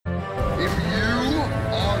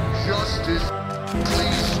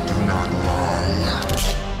Please do not lie.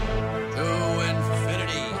 To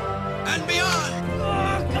infinity and beyond!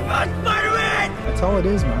 That's all it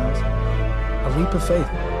is, Miles. A leap of faith.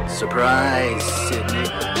 Surprise, Sydney.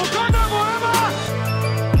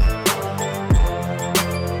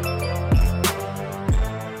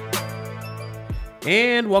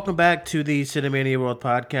 And welcome back to the Cinemania World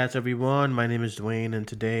Podcast, everyone. My name is Dwayne, and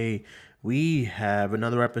today we have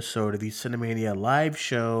another episode of the Cinemania live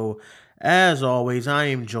show. As always, I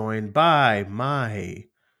am joined by I'm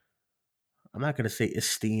not going to say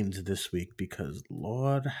esteemed this week because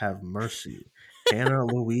Lord have mercy, Hannah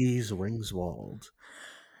Louise Ringswald.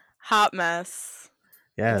 Hot mess.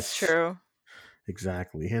 Yes. It's true.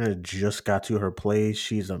 Exactly. Hannah just got to her place.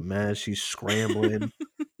 She's a mess. She's scrambling.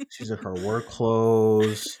 She's in her work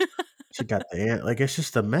clothes. She got it's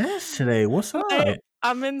just a mess today. What's up?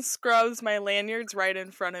 I'm in scrubs. My lanyard's right in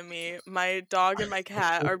front of me. My dog and my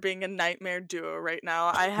cat are being a nightmare duo right now.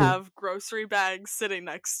 I have grocery bags sitting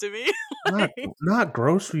next to me. Not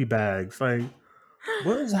grocery bags. Like,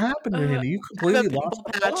 what is happening, Hannah? You completely lost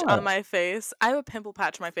the patch plot. on my face. I have a pimple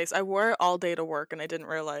patch on my face. I wore it all day to work and I didn't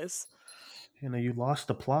realize. Hannah, you lost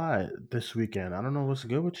the plot this weekend. I don't know what's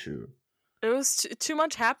good with you. It was too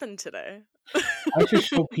much happened today. I just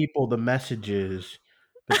show people the messages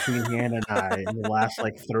between Hannah and I in the last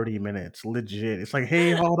 30 minutes. Legit. It's like,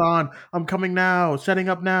 hey, hold on. I'm coming now. Setting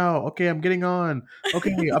up now. Okay, I'm getting on.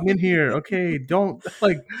 Okay, I'm in here. Okay, don't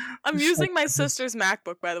I'm using my sister's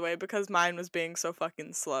MacBook, by the way, because mine was being so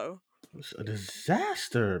fucking slow. It's a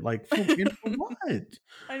disaster. For what?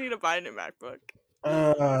 I need to buy a new MacBook.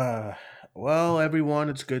 Well, everyone,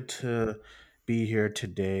 it's good to be here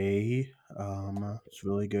today. It's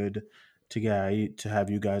really good to have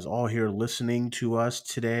you guys all here listening to us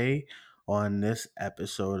today on this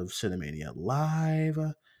episode of Cinemania Live.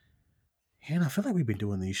 Hannah, I feel like we've been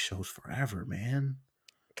doing these shows forever, man.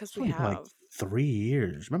 Because we have 3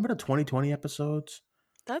 years. Remember the 2020 episodes?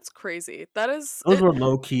 That's crazy. Those were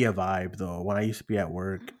low key a vibe though. When I used to be at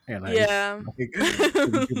work, and we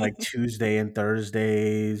would do Tuesday and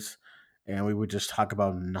Thursdays, and we would just talk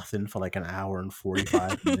about nothing for an hour and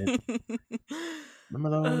 45 minutes.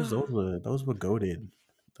 Remember those? Those were goated.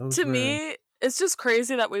 To me, it's just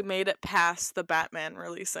crazy that we made it past the Batman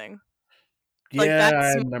releasing. Yeah,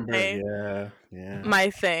 I remember. Yeah. My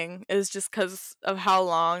thing is just because of how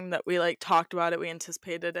long that we talked about it, we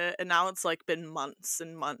anticipated it, and now it's been months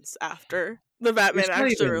and months after the Batman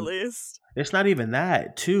actually released. It's not even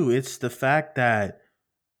that, too. It's the fact that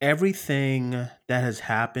everything that has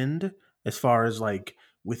happened, as far as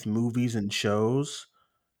with movies and shows,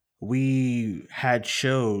 we had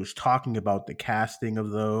shows talking about the casting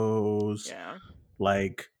of those. Yeah.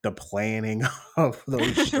 The planning of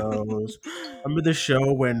those shows. Remember the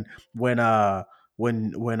show when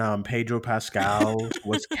Pedro Pascal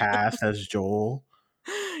was cast as Joel?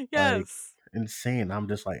 Yes. Insane. I'm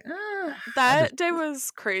just that day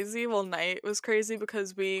was crazy. Well, night was crazy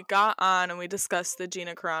because we got on and we discussed the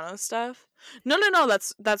Gina Carano stuff. No,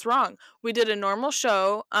 that's wrong. We did a normal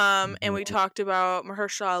show, and we talked about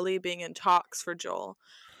Mahershala Ali being in talks for Joel,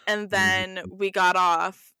 and then we got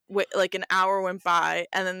off. An hour went by,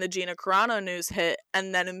 and then the Gina Carano news hit,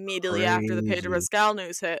 and then immediately after the Pedro Pascal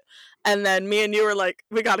news hit, and then me and you were like,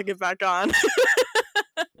 we got to get back on.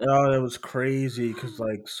 Oh, that was crazy because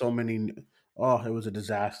so many. Oh, it was a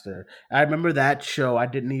disaster. I remember that show. I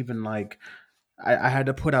didn't even I had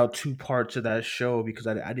to put out 2 parts of that show because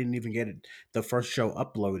I didn't even get it. The first show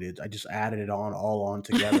uploaded. I just added it all on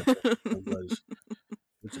together. It was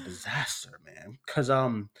a disaster, man. Because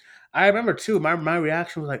I remember too. My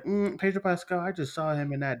reaction was Pedro Pascal. I just saw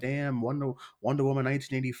him in that damn Wonder Woman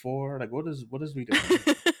 1984. What is we doing?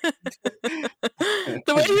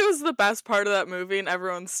 The way he was the best part of that movie, and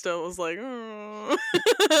everyone still was like, oh.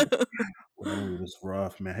 It was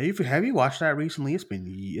rough, man. Have you watched that recently?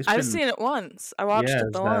 I've seen it once. I watched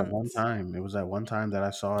it the once. One time. It was that one time that I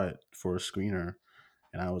saw it for a screener,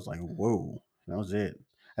 and I was like, whoa. And that was it.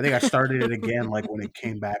 I think I started it again when it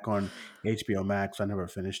came back on HBO Max. I never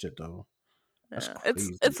finished it though. That's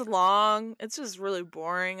crazy. It's long. It's just really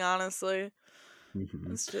boring, honestly.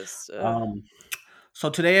 Mm-hmm. It's just. So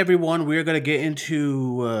today, everyone, we're gonna get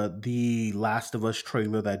into the Last of Us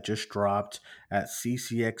trailer that just dropped at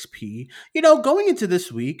CCXP. Going into this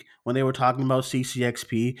week when they were talking about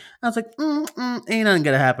CCXP, I was like, ain't nothing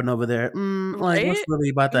gonna happen over there. Right? What's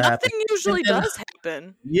really about to happen? Nothing usually does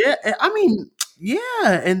happen. Yeah, I mean.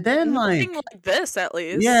 Yeah, and then nothing like this at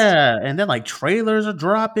least. Yeah, and then trailers are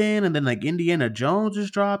dropping, and then Indiana Jones is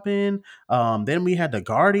dropping. Then we had the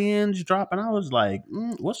Guardians drop, and I was like,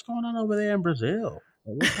 what's going on over there in Brazil?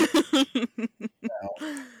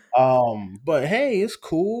 But hey, it's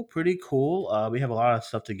cool, pretty cool. We have a lot of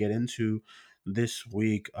stuff to get into this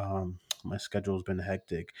week. My schedule's been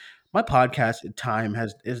hectic. My podcast time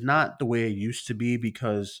is not the way it used to be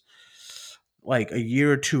because like a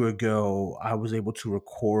year or two ago, I was able to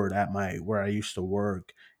record at my where I used to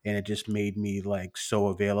work, and it just made me like so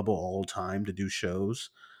available all the time to do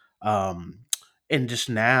shows. Um, and just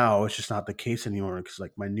now, it's just not the case anymore because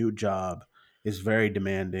like my new job is very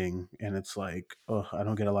demanding, and it's like, oh, I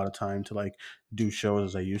don't get a lot of time to like do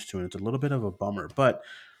shows as I used to, and it's a little bit of a bummer. But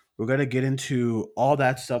we're gonna get into all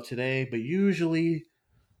that stuff today. But usually,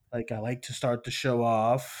 like I like to start the show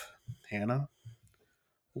off. Hannah,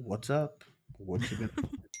 what's up? What you been?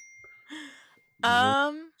 What?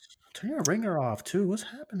 Um, Turn your ringer off too. What's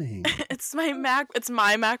happening? it's my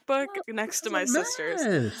MacBook next to my sister's.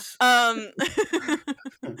 Mess.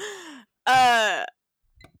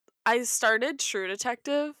 I started True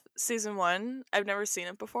Detective season 1. I've never seen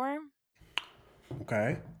it before.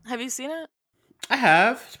 Okay. Have you seen it? I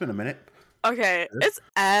have. It's been a minute. Okay, it's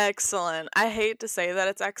excellent. I hate to say that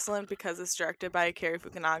it's excellent because it's directed by Cary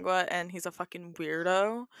Fukunaga and he's a fucking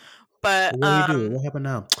weirdo. But What do you do? What happened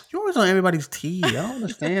now? You're always on everybody's tea. I don't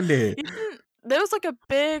understand it. There was like a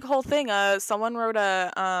big whole thing. Someone wrote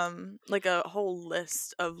a whole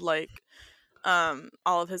list of like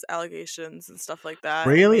all of his allegations and stuff like that.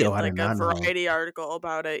 Really? Made, Oh, I did not know. a Variety article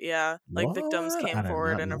about it. Yeah, like What? victims I came did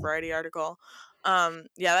forward not in a know. Variety article. Yeah,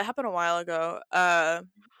 that happened a while ago.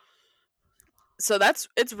 So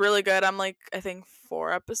it's really good. I'm like I think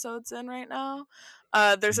 4 episodes in right now.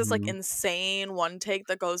 There's this like Mhm. insane one take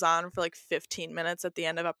that goes on for like 15 minutes at the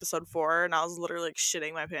end of episode 4, and I was literally like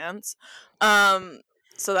shitting my pants.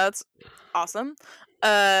 So that's awesome.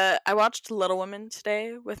 I watched Little Women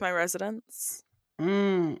today with my residents. It's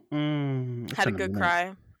Had a been good minute.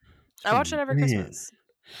 cry. It's I been watch it a every minute. Christmas.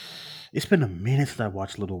 It's been a minute since I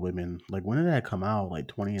watched Little Women. Like, when did that come out? Like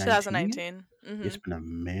 2019? 2019. It's been a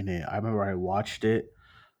minute. I remember I watched it.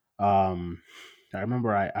 I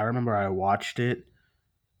remember I watched it,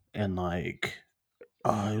 and like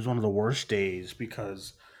it was one of the worst days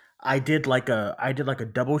because I did like a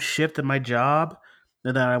double shift in my job,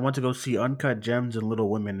 and then I went to go see Uncut Gems and Little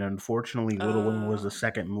Women. And unfortunately, Little Women was the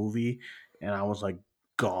second movie, and I was like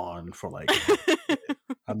gone for like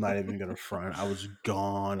I'm not even gonna front. I was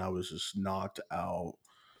gone. I was just knocked out.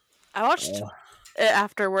 I watched it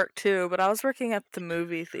after work too, but I was working at the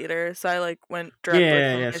movie theater, so I like went directly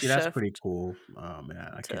from my See, shift. that's pretty cool. Oh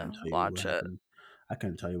man, I can't tell you what happened. I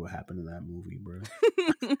couldn't tell you what happened in that movie, bro.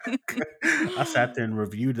 I sat there and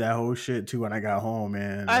reviewed that whole shit too when I got home,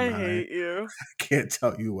 man. I hate you. I can't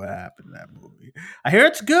tell you what happened in that movie. I hear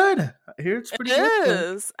it's good. I hear it's pretty good.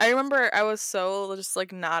 It is. I remember I was so just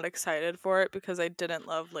like not excited for it because I didn't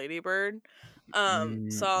love Lady Bird. So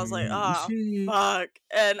I was like, fuck.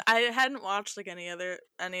 And I hadn't watched like any of the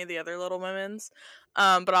other Little Women's.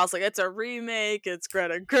 But I was like, it's a remake, it's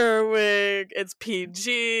Greta Gerwig, it's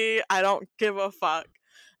PG, I don't give a fuck.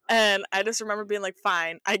 And I just remember being like,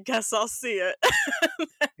 fine, I guess I'll see it.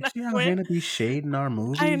 You see how Hannah be shading our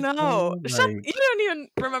movies? I know. Like, you don't even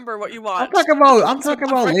remember what you watched. I'm talking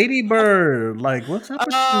about Lady Bird. Like, what's up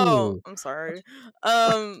with you? I'm sorry.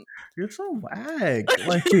 You're so whack.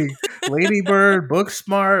 Like, Lady Bird,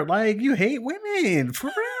 Booksmart. Like, you hate women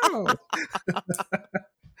for real.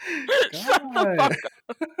 God.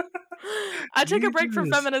 I take a break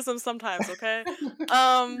from feminism sometimes, okay?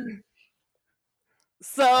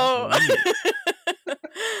 So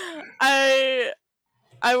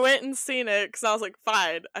I went and seen it because I was like,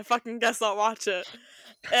 fine, I fucking guess I'll watch it.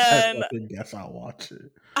 And I fucking guess I'll watch it.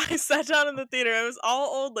 I sat down in the theater. It was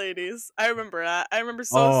all old ladies. I remember that. I remember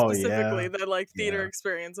specifically the like theater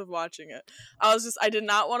experience of watching it. I did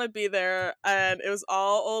not want to be there, and it was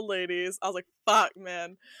all old ladies. I was like, fuck,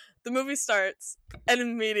 man. The movie starts, and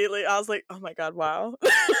immediately I was like, oh my god, wow.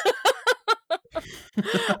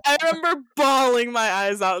 I remember bawling my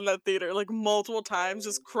eyes out in that theater like multiple times,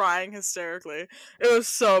 just crying hysterically. It was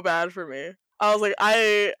so bad for me. I was like,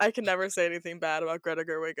 I can never say anything bad about Greta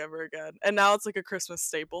Gerwig ever again. And now it's like a Christmas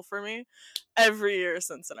staple for me every year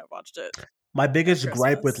since then I've watched it. My biggest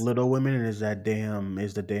gripe with Little Women is the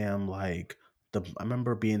damn like I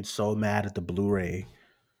remember being so mad at the Blu-ray.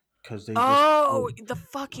 Because they the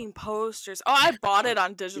fucking posters. Oh, I bought it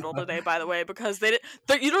on digital today, by the way, because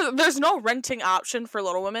there's no renting option for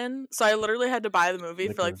Little Women, so I literally had to buy the movie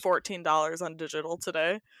for like $14 on digital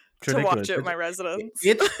today to watch it with my residents.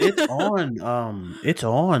 It's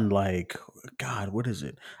on like, God, what is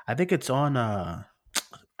it? I think it's on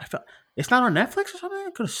It's not on Netflix or something?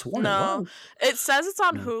 I could have sworn it No, was. it says it's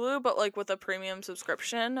on Hmm. Hulu, but like with a premium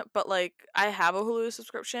subscription. But like I have a Hulu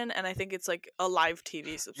subscription, and I think it's like a live TV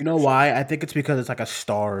You subscription. know why? I think it's because it's like a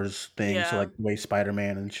Stars thing. So Yeah. like the way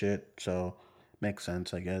Spider-Man and shit. So makes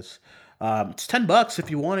sense, I guess. It's $10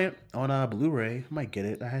 if you want it on a Blu-ray. I might get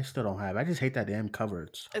it. I still don't have it. I just hate that damn cover.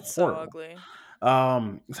 It's so horrible. ugly.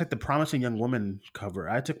 It's like the Promising Young Woman cover.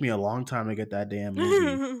 It took me a long time to get that damn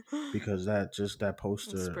movie because that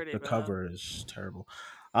poster, pretty the bad. cover is terrible.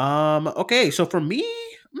 Okay, so for me,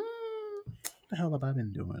 what the hell have I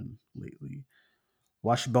been doing lately?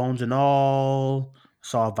 Watched Bones and All.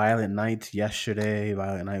 Saw Violent Night yesterday.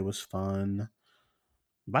 Violent Night was fun.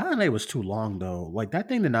 Violent Night was too long though. Like that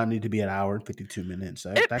thing did not need to be an hour and 52 minutes.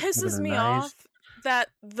 It That pisses could've me been nice. off that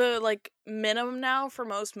the like minimum now for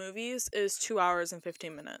most movies is 2 hours and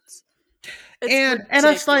 15 minutes. It's And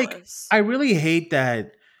it's like ridiculous. I really hate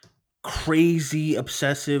that crazy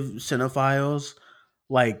obsessive cinephiles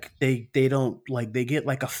like they don't like they get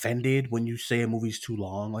like offended when you say a movie's too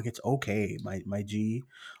long. Like it's okay, my G.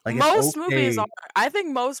 Like most it's movies okay. are. I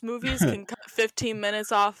think most movies can cut 15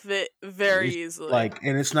 minutes off of it very It's easily. like,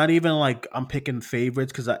 and it's not even like I'm picking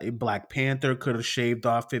favorites because Black Panther could have shaved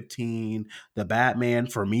off 15. The Batman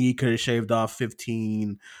for me could have shaved off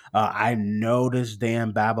 15. I know this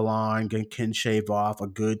damn Babylon can shave off a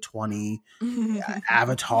good 20.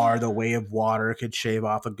 Avatar, The Way of Water could shave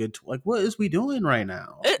off a good like. What is we doing right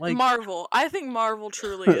now? Like Marvel. I think Marvel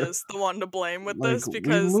truly is the one to blame with like this we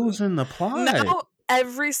because losing the plot. now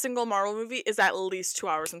every single Marvel movie is at least 2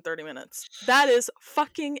 hours and 30 minutes. That is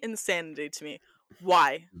fucking insanity to me.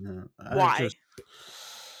 Why? Why?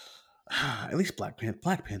 At least Black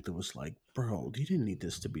Panther was like, bro, you didn't need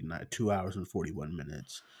this to be 2 hours and 41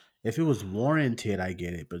 minutes. If it was warranted, I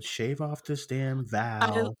get it, but shave off this damn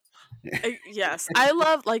Val. Yes, I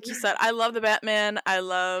love, like you said, I love the Batman. I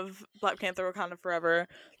love Black Panther: Wakanda Forever.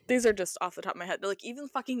 These are just off the top of my head. Like even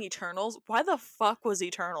fucking Eternals. Why the fuck was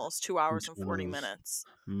Eternals 2 hours and 40 minutes?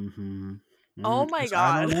 Mm-hmm. Oh my I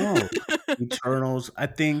god. don't know. Eternals. I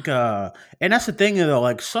think, and that's the thing though.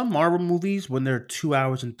 Like some Marvel movies, when they're 2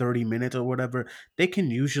 hours and 30 minutes or whatever, they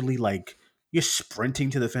can usually like you're sprinting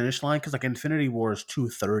to the finish line because like Infinity War is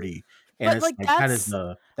 2:30, and But it's like like that's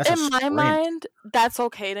a in my sprint. mind, that's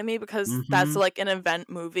okay to me because that's like an event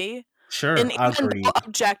movie. Sure, And I even agree. though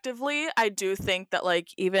objectively, I do think that like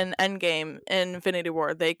even Endgame and Infinity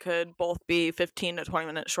War, they could both be 15 to 20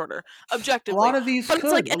 minutes shorter. Objectively. A lot of these But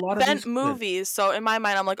it's like could. A lot of event these could. movies, so in my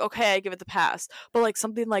mind, I'm like, okay, I give it the pass. But like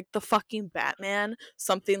something like the fucking Batman,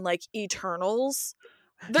 something like Eternals,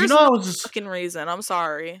 there's no fucking reason. I'm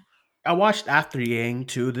sorry. I watched After Yang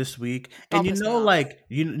too this week, and Don't piss me off. like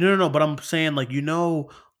no, but I'm saying like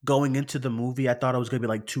going into the movie, I thought it was gonna be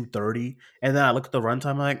like 2:30, and then I looked at the runtime,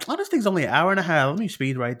 I'm like, oh, this thing's only an hour and a half. Let me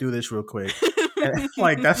speed right through this real quick. And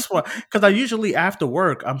like that's what, because I usually after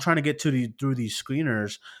work I'm trying to get through these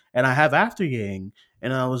screeners, and I have After Yang,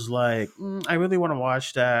 and I was like, I really want to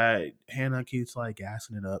watch that. Hannah keeps like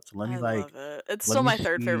gassing it up, so let me love it. It's let still me my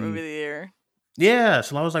third favorite see. movie of the year. Yeah,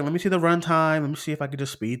 so I was like, let me see the runtime. Let me see if I could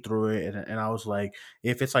just speed through it. And I was like,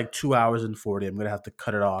 if it's like 2 hours and 40, I'm gonna have to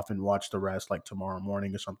cut it off and watch the rest like tomorrow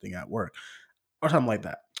morning or something at work or something like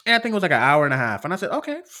that. And I think it was like an hour and a half. And I said,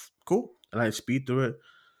 okay, cool. And I speed through it.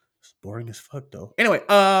 It's boring as fuck though. Anyway,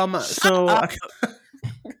 so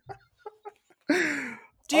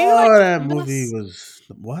Do you like that Columbus? movie was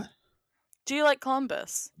what? Do you like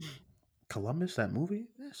Columbus? Columbus, that movie?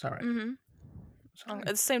 It's all right. Mm-hmm.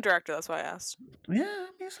 It's the same director, that's why I asked. Yeah, I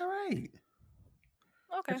mean, it's all right.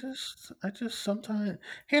 Okay. I just sometimes,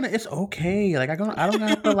 Hannah, it's okay. Like I don't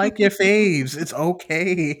have to like your faves. It's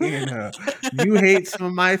okay, Hannah. You hate some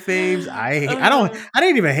of my faves. I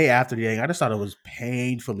didn't even hate After Yang. I just thought it was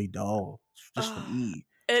painfully dull, just for me.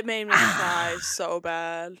 It made me cry so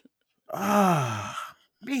bad.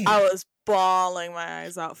 Man. I was bawling my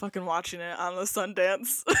eyes out fucking watching it on the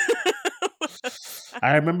Sundance.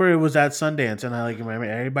 I remember it was at Sundance, and I like remember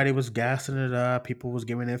everybody was gassing it up. People was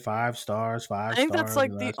giving it 5 stars. I think that's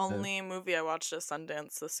like the only movie I watched at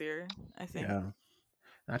Sundance this year. I think. Yeah,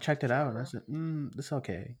 I checked it out, and I said, "It's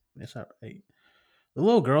okay. It's all right." The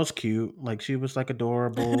little girl's cute. Like she was like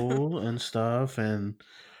adorable and stuff, and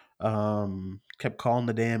kept calling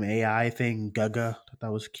the damn AI thing Gaga.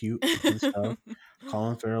 That was cute and stuff.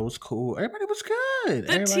 Colin Farrell was cool. Everybody was good.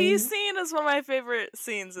 The tea scene is one of my favorite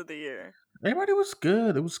scenes of the year. Everybody was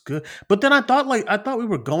good. It was good. But then I thought we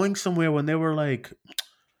were going somewhere when they were like,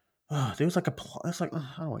 there was like a plot. It's like I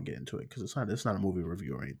don't want to get into it because it's not a movie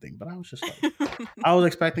review or anything. But I was just like, I was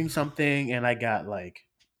expecting something, and I got like,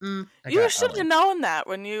 you should have known that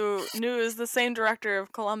when you knew it was the same director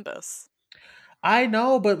of Columbus. I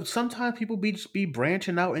know, but sometimes people just be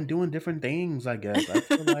branching out and doing different things. I guess I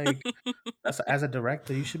feel like as a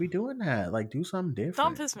director, you should be doing that. Like, do something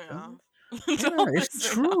Don't different. piss me off. Yeah, Don't it's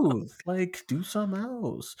piss the me off. truth. Like, do something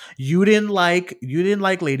else. You didn't like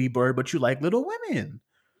Lady Bird, but you like Little Women,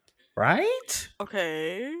 right?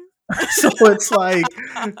 Okay. So it's like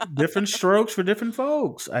different strokes for different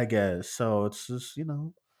folks, I guess. So it's just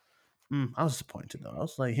I was disappointed though. I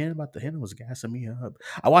was like, Hannah was gassing me up.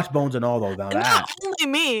 I watched Bones and All though. Now that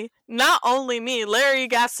Not only me. Larry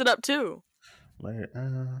gassed it up too. like,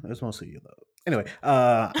 it's mostly you though. Anyway,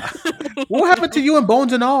 what happened to you and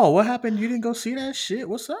Bones and All? What happened? You didn't go see that shit?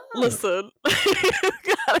 What's up? Listen, you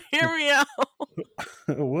gotta hear me out.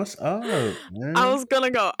 What's up, man? I was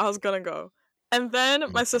gonna go, and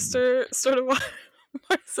then my sister started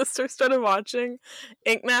watching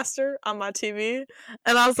Ink Master on my TV,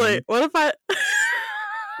 and I was like, "What if I?"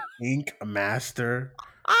 Ink Master.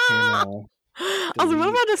 I was like, "What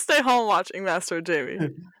if I just stay home watching Master with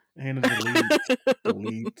Jamie?" Hannah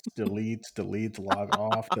deletes, log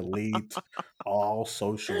off, delete all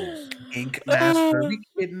socials. Ink Master. Are we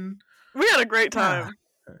kidding? We had a great time.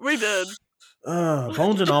 We did.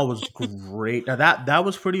 Bones and All was great. Now that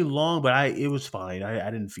was pretty long, but it was fine.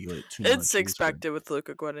 I didn't feel it too much. It's expected with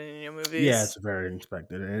Luca Guadagnino movies. Yeah, it's very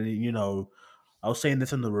expected. And I was saying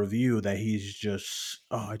this in the review that he's just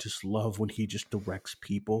I just love when he just directs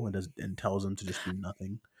people and tells them to just do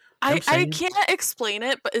nothing. I can't explain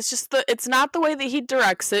it, but it's just it's not the way that he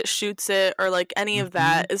directs it, shoots it, or like any of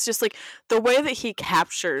that. It's just like the way that he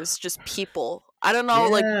captures just people. I don't know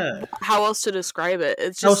like how else to describe it.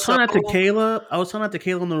 It's just I was telling that to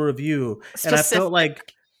Kayla in the review, and I felt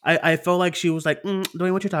like I felt like she was like,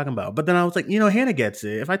 Dwayne, what you talking about? But then I was like, Hannah gets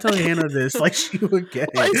it. If I tell Hannah this, like she would get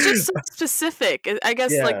it. It's just so specific. I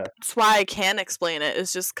guess like that's why I can explain it.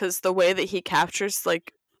 It's just because the way that he captures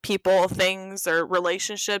like people, things, or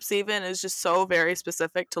relationships even is just so very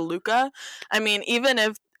specific to Luca. I mean, even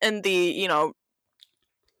if in the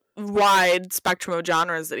wide spectrum of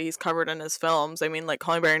genres that he's covered in his films, I mean, like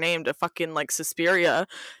Calling by Your Name to fucking like Suspiria,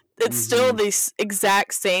 it's still this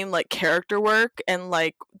exact same like character work and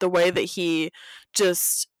like the way that he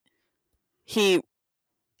gets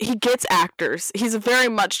actors. He's very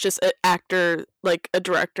much just an actor, like a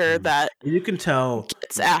director that you can tell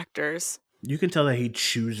gets actors. You can tell that he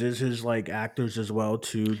chooses his like actors as well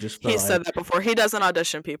too. He said that before. He doesn't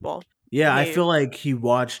audition people. Yeah, I feel like he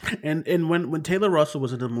watched and when Taylor Russell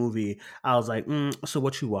was in the movie, I was like, so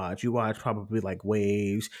what you watch? You watch probably like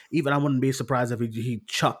Waves. Even I wouldn't be surprised if he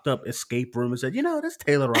chucked up Escape Room and said, this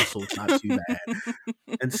Taylor Russell's not too bad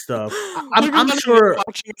and stuff. I'm sure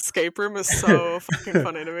watching Escape Room is so fucking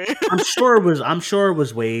funny to me. I'm sure it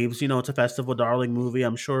was Waves. It's a Festival Darling movie.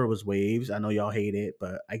 I'm sure it was Waves. I know y'all hate it,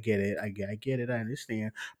 but I get it. I get it. I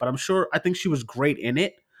understand. But I think she was great in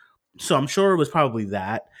it. So I'm sure it was probably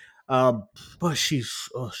that. But she's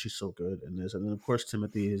so good in this, and then of course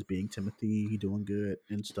Timothy is being Timothy. He doing good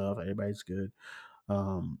and stuff. Everybody's good.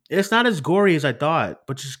 It's not as gory as I thought,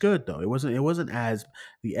 but it's good though. It wasn't as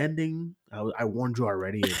the ending. I warned you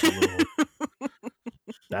already. It's a little,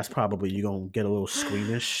 that's probably you're gonna get a little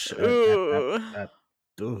squeamish at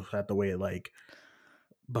the way like.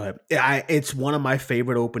 But it's one of my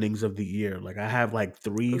favorite openings of the year. Like I have like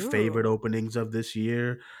 3 favorite openings of this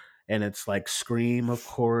year. And it's like Scream, of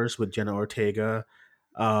course, with Jenna Ortega.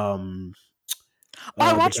 I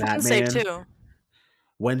watched Wednesday too.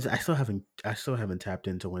 Wednesday, I still haven't tapped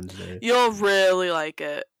into Wednesday. You'll really like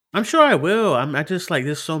it. I'm sure I will. I just like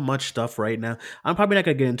there's so much stuff right now. I'm probably not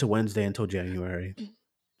gonna get into Wednesday until January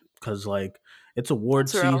because like it's award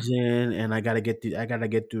season, and I gotta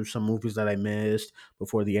get through some movies that I missed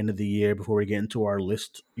before the end of the year before we get into our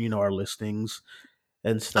list, our listings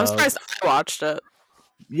and stuff. I'm surprised I watched it.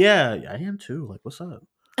 Yeah, I am too. Like, what's up?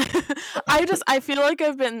 I feel like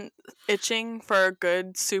I've been itching for a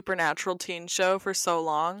good supernatural teen show for so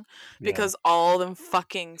long because all of them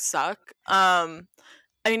fucking suck. I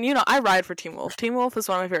mean, I ride for Teen Wolf. Teen Wolf is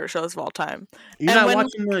one of my favorite shows of all time. You're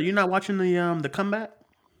not watching the comeback?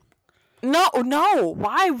 No.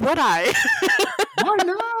 Why would I? Why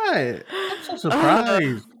not? I'm so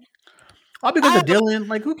surprised. All because of Dylan.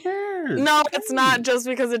 Like, who cares? No, it's not just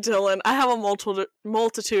because of Dylan. I have a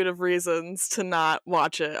multitude of reasons to not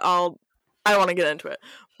watch it. I want to get into it,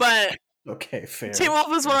 but okay, fair. Teen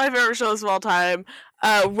Wolf is one of my favorite shows of all time.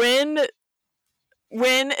 When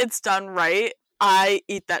it's done right, I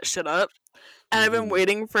eat that shit up, and I've been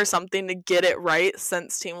waiting for something to get it right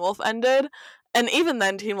since Teen Wolf ended, and even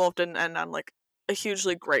then, Teen Wolf didn't end on like a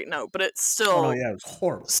hugely great note, but it's still it was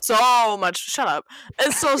horrible. So much. Shut up.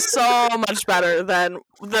 It's still so much better than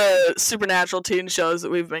the supernatural teen shows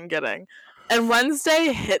that we've been getting. And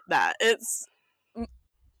Wednesday hit that. It's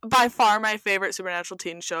by far my favorite supernatural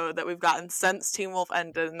teen show that we've gotten since Teen Wolf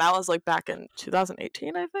ended, and that was like back in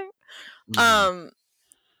 2018, I think.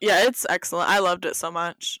 Yeah, it's excellent. I loved it so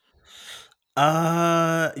much.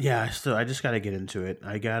 Yeah, still I just gotta get into it.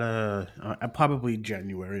 I gotta probably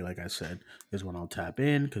January, like I said, is when I'll tap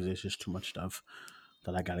in because there's just too much stuff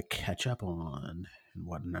that I gotta catch up on and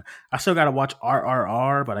whatnot. I still gotta watch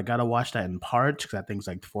RRR, but I gotta watch that in parts because that thing's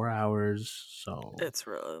like 4 hours. So it's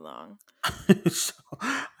really long. So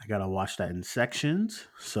I gotta watch that in sections.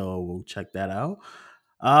 So we'll check that out.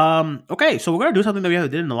 Okay, so we're gonna do something that we haven't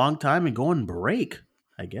did in a long time and go on break.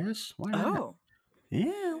 I guess. Why not? Oh.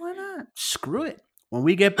 Yeah, why not? Screw it. When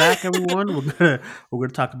we get back, everyone, we're gonna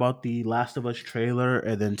talk about the Last of Us trailer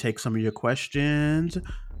and then take some of your questions.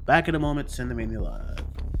 Back in a moment, Cinemania Live.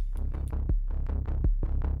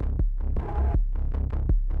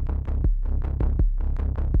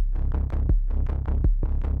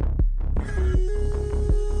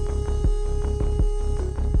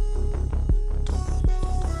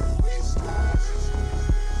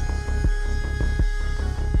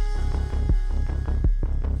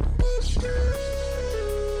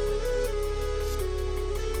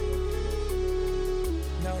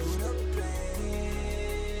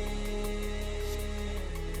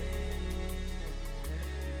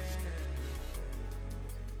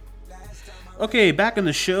 Okay, back in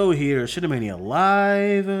the show here, Cinemania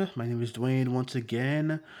Live. My name is Dwayne once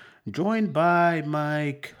again, joined by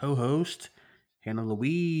my co-host, Hannah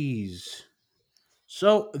Louise.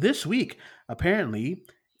 So this week, apparently,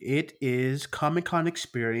 it is Comic-Con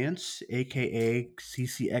Experience, aka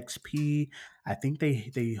CCXP. I think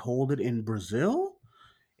they hold it in Brazil.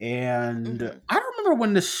 And I don't remember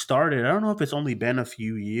when this started. I don't know if it's only been a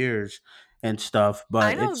few years and stuff, but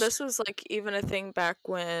I know this was like even a thing back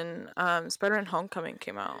when Spider-Man Homecoming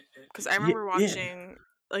came out, because I remember watching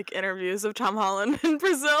like interviews of Tom Holland in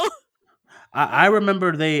Brazil. I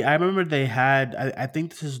remember they had. I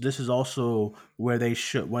think this is also where they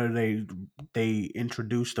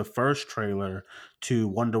introduced the first trailer to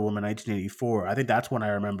Wonder Woman 1984. I think that's when I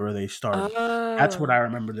remember they started. That's what I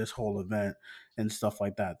remember this whole event and stuff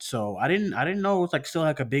like that. So I didn't know it was like still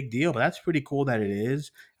like a big deal, but that's pretty cool that it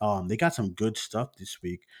is. They got some good stuff this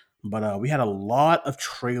week. But we had a lot of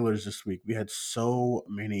trailers this week. We had so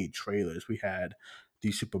many trailers. We had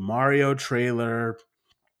the Super Mario trailer,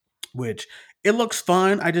 which it looks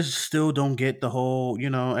fun. I just still don't get the whole,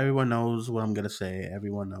 everyone knows what I'm going to say.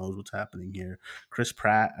 Everyone knows what's happening here. Chris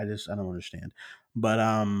Pratt, I don't understand. But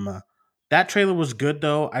that trailer was good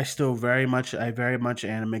though. I very much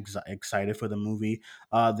am excited for the movie.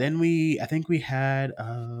 Then I think we had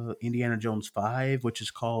Indiana Jones 5, which is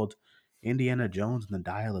called Indiana Jones and the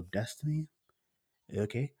Dial of Destiny.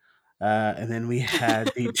 Okay. And then we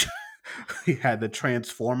had the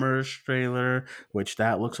Transformers trailer, which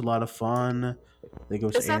that looks a lot of fun. I think it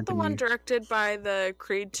was Is that the one directed by the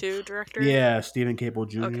Creed 2 director? Yeah, Stephen Cable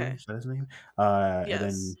Jr. Okay. Is that his name? Yes. And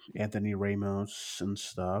then Anthony Ramos and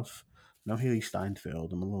stuff. No Haley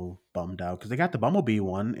Steinfeld. I'm a little bummed out because they got the Bumblebee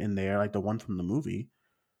one in there, like the one from the movie.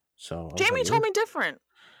 So Jamie told me different.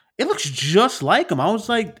 It looks just like him. I was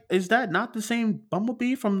like, is that not the same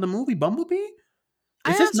Bumblebee from the movie Bumblebee?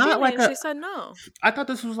 Is this not Jamie, like and she said no? I thought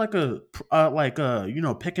this was like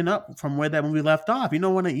picking up from where that movie left off. You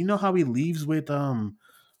know how he leaves with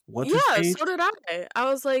what's his face? So did I. I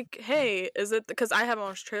was like, hey, is it because I haven't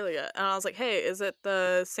watched the trailer yet, and I was like, hey, is it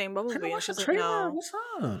the same Bumblebee? And she's like, no. What's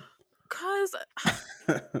up? Cause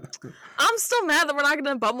I'm still mad that we're not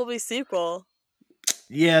getting a Bumblebee sequel.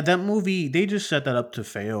 Yeah, that movie, they just set that up to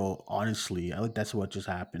fail. Honestly, I think that's what just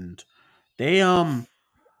happened. They ran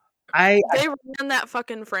that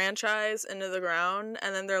fucking franchise into the ground,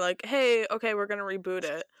 and then they're like, "Hey, okay, we're gonna reboot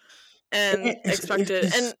it," and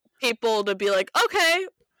expected and people to be like, "Okay."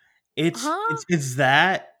 It's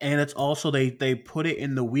that, and it's also they put it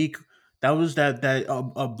in the week. That was that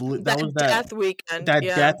Death Weekend.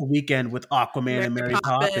 Death Weekend with Aquaman and Mary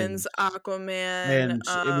Poppins. Aquaman, and it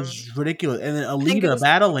was ridiculous. And then Alita,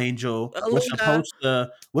 Battle Angel, was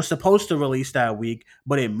supposed to release that week,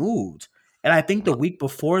 but it moved. And I think the week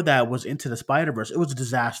before that was Into the Spider-Verse. It was a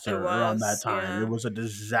disaster around that time. Yeah. It was a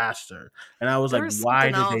disaster, and I was like,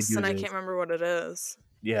 "Why did they do this?" And I can't remember what it is.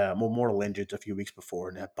 Yeah, Mortal Engines a few weeks before,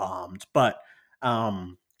 and that bombed. But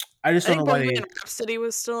I just don't know why Rhapsody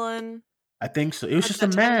was still in. I think so. It was just a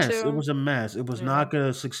mess. It was a mess. It was not going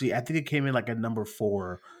to succeed. I think it came in like at number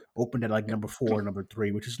 4, opened at like number 4, number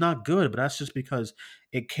 3, which is not good. But that's just because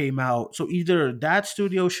it came out. So either that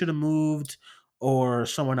studio should have moved, or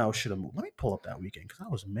someone else should have moved. Let me pull up that weekend because I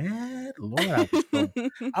was mad. Lord, I was so.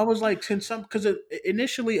 I was like, since some because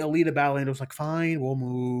initially Alita Battle was like, fine, we'll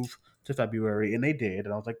move to February, and they did,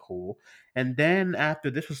 and I was like, cool. And then after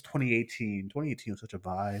this was 2018. 2018 was such a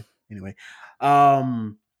vibe. Anyway,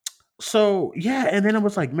 so yeah, and then it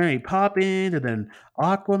was like Mary Poppins, and then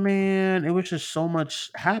Aquaman. It was just so much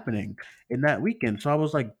happening in that weekend. So I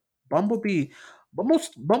was like, Bumblebee.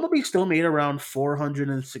 Bumblebee still made around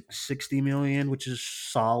 460 million, which is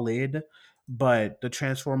solid. But the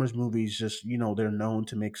Transformers movies, just they're known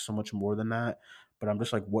to make so much more than that. But I'm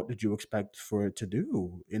just like, what did you expect for it to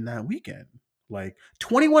do in that weekend? Like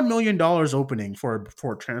 $21 million opening for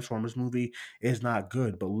a Transformers movie is not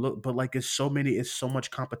good. But look, but like it's so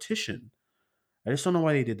much competition. I just don't know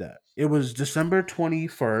why they did that. It was December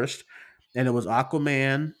 21st, and it was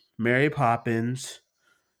Aquaman, Mary Poppins,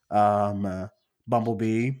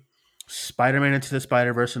 Bumblebee, Spider-Man Into the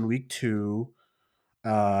Spider-Verse in week 2.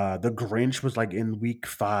 The Grinch was like in week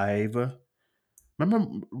 5.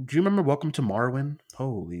 Do you remember Welcome to Marwin?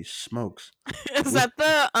 Holy smokes. Is that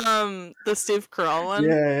the Steve Carell one?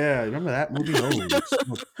 Yeah. Remember that movie? Holy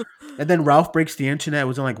smokes. And then Ralph Breaks the Internet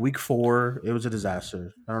was in like week 4. It was a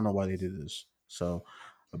disaster. I don't know why they did this. So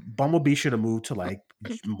Bumblebee should have moved to like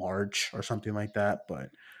March or something like that. But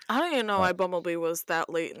I don't even know why Bumblebee was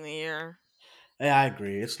that late in the year. Yeah, I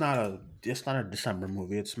agree. It's not a December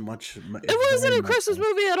movie. It wasn't a Christmas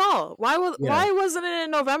movie at all. Why wasn't it in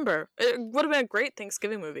November? It would have been a great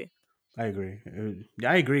Thanksgiving movie. I agree.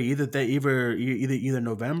 Either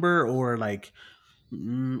November or like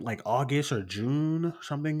August or June,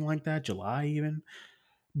 something like that, July even.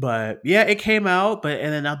 But yeah, it came out.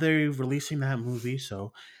 And then now they're releasing that movie.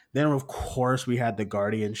 So then of course we had the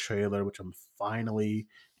Guardians trailer, which I'm finally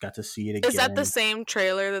got to see it again. Is that the same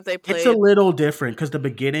trailer that they played? It's a little different because the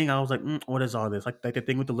beginning I was like, what is all this? Like the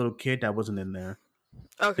thing with the little kid that wasn't in there.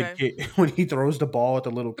 Okay. The kid, when he throws the ball at the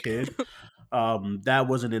little kid, that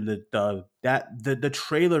wasn't in the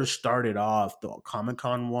trailer started off the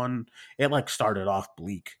Comic-Con one. It like started off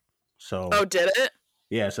bleak. So did it?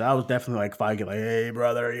 Yeah, so that was definitely like Feige, like, hey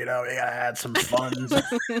brother, we gotta add some fun.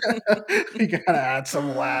 We gotta add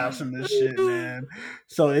some laughs in this shit, man.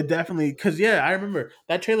 So it definitely, because I remember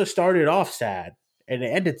that trailer started off sad and it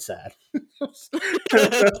ended sad.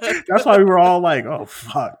 That's why we were all like, oh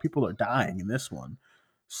fuck, people are dying in this one.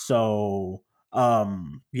 So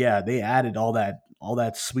they added all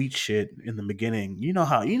that sweet shit in the beginning. You know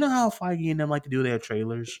how Feige and them like to do their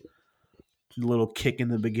trailers. Little kick in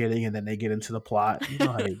the beginning and then they get into the plot. You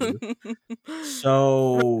know how they do.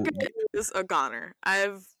 So is a goner.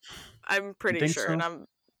 I'm pretty sure. So?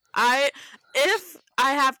 And if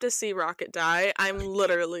I have to see Rocket die, I'm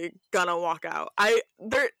literally gonna walk out.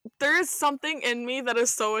 There is something in me that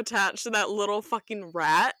is so attached to that little fucking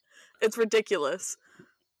rat. It's ridiculous.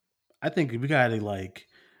 I think we gotta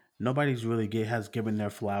nobody's really has given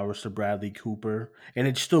their flowers to Bradley Cooper, and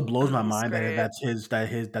it still blows my mind that that's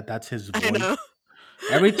his voice. I know.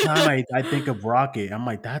 Every time I think of Rocket, I'm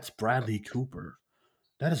like, that's Bradley Cooper.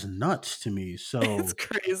 That is nuts to me. So it's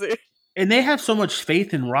crazy. And they have so much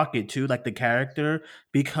faith in Rocket too, like the character,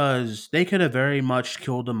 because they could have very much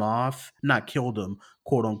killed him off, not killed him,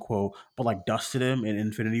 quote unquote, but like dusted him in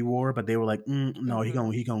Infinity War. But they were like, no, he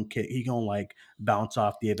gonna like bounce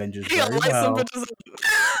off the Avengers very well.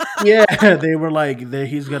 Yeah, they were like,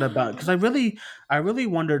 he's gonna bounce. Because I really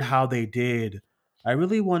wondered how they did. I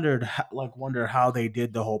really wondered how they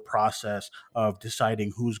did the whole process of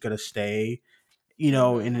deciding who's gonna stay.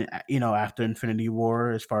 After Infinity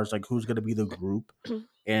War, as far as like who's gonna be the group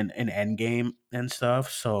in Endgame and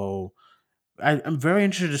stuff. So I'm very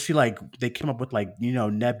interested to see like they came up with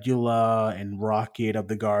Nebula and Rocket of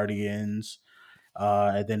the Guardians,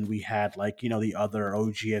 and then we had the other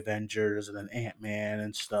OG Avengers and then Ant-Man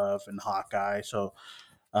and stuff and Hawkeye. So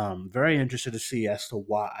very interested to see as to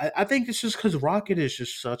why. I think it's just because Rocket is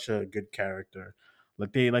just such a good character.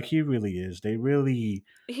 He really is. They really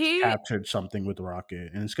captured something with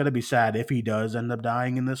Rocket, and it's gonna be sad if he does end up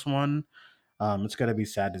dying in this one. It's gonna be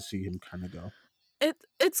sad to see him kind of go.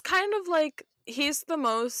 It's kind of like he's the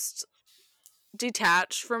most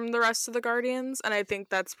detached from the rest of the Guardians, and I think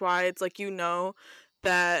that's why it's like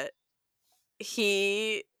that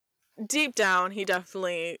he deep down he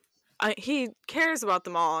definitely he cares about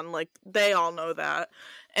them all, and like they all know that,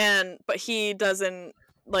 but he doesn't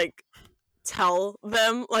tell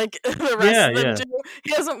them like the rest of them do.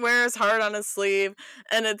 He doesn't wear his heart on his sleeve,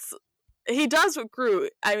 and he does with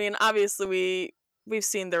Groot. I mean, obviously we've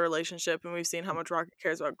seen their relationship and we've seen how much Rocket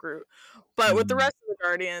cares about Groot, but with the rest of the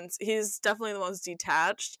Guardians, he's definitely the most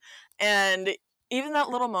detached, and even that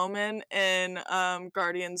little moment in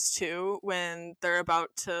Guardians 2 when they're about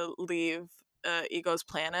to leave Ego's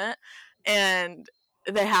planet and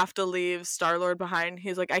they have to leave Star-Lord behind.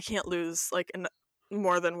 He's like, I can't lose like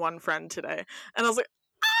more than one friend today. And I was like,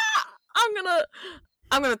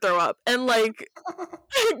 I'm gonna throw up. And like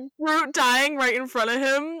Groot dying right in front of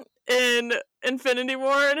him in Infinity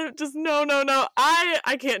War, and it just no.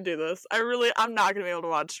 I can't do this. I'm not gonna be able to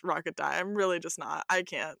watch Rocket die. I'm really just not. I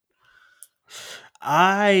can't.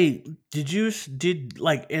 And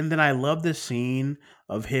then I love the scene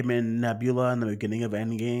of him and Nebula in the beginning of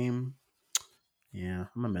Endgame. Yeah,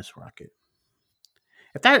 I'm gonna miss Rocket.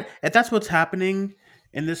 If that's what's happening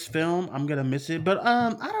in this film, I'm gonna miss it. But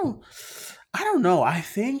I don't know. I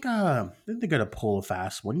think they're gonna pull a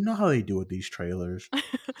fast one. You know how they do with these trailers.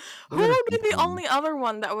 Who would be the only other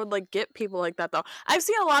one that would like get people like that though? I've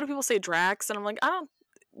seen a lot of people say Drax, and I'm like,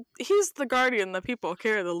 he's the Guardian that people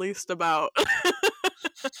care the least about.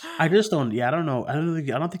 I just don't. Yeah, I don't know. I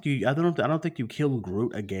don't think you kill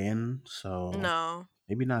Groot again. So no,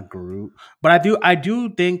 maybe not Groot. But I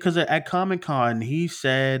do think because at Comic-Con he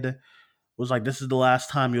said was like, this is the last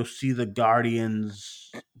time you'll see the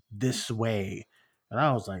Guardians this way, and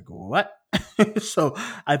I was like, what? So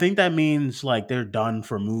I think that means like they're done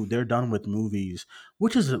they're done with movies,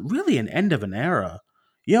 which is really an end of an era.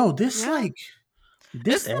 Yo, this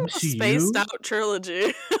it's MCU a spaced out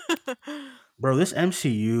trilogy. Bro, this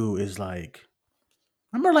MCU is like,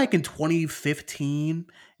 remember like in 2015,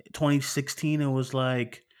 2016, it was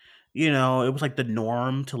like, it was like the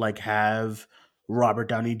norm to like have Robert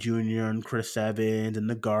Downey Jr. and Chris Evans and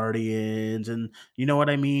the Guardians, and you know what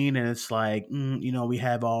I mean? And it's like, we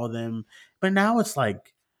have all of them. But now it's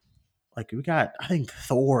like we got, I think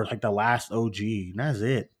Thor, like the last OG, and that's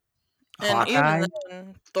it. And Hawkeye? even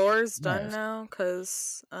then, Thor's done now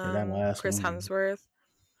because Chris movie. Hemsworth.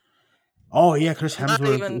 Oh yeah, Chris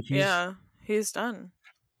Hemsworth. He's done.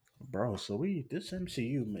 Bro, so this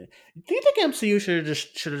MCU, man. Do you think MCU should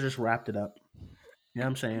have just wrapped it up? You know what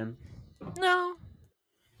I'm saying? No.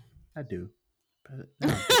 I do.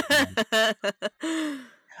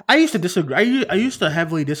 I used to disagree. I used to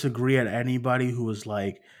heavily disagree at anybody who was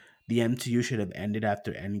like, the MCU should have ended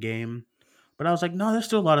after Endgame. But I was like, no, there's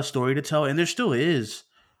still a lot of story to tell, and there still is.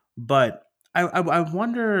 But I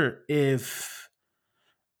wonder if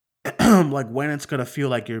like when it's gonna feel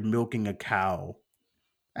like you're milking a cow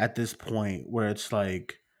at this point, where it's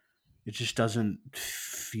like it just doesn't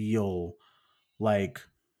feel like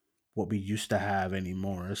what we used to have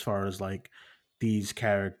anymore, as far as like these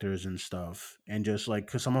characters and stuff, and just like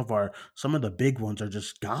because some of the big ones are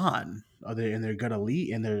just gone, they're gonna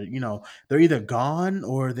leave, and they're either gone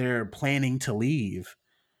or they're planning to leave,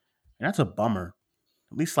 and that's a bummer.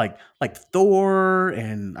 At least like Thor,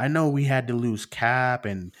 and I know we had to lose Cap,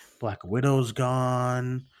 and Black Widow's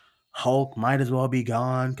gone. Hulk might as well be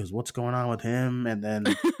gone because what's going on with him? And then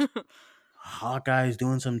Hawkeye's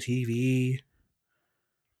doing some TV.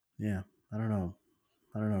 Yeah, I don't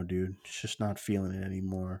know, dude. It's just not feeling it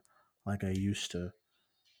anymore like I used to.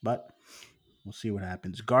 But we'll see what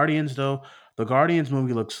happens. Guardians, though, the Guardians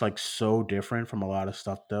movie looks like so different from a lot of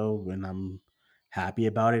stuff, though, and I'm happy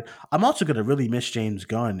about it. I'm also gonna really miss James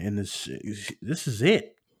Gunn in this. This is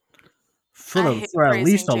it for at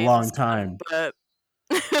least a long time. But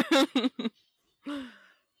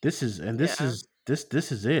this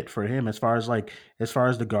is it for him as far as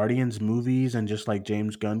the Guardians movies and just like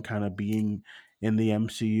James Gunn kind of being in the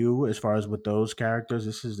MCU as far as with those characters.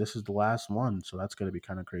 This is the last one, so that's gonna be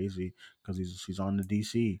kind of crazy because he's on the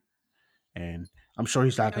DC, and I'm sure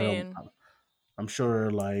he's not gonna. I'm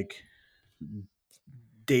sure like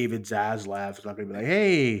David Zaslav is not going to be like,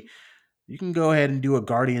 hey, you can go ahead and do a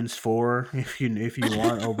Guardians 4 if you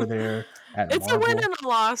want over there at it's Marvel. a win and a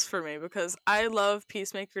loss for me because I love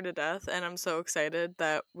Peacemaker to death, and I'm so excited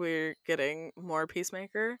that we're getting more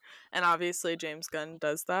Peacemaker, and obviously James Gunn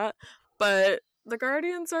does that, but the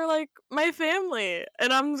Guardians are like my family,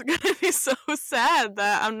 and I'm going to be so sad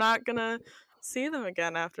that I'm not going to see them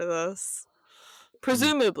again after this.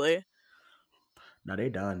 Presumably. No, they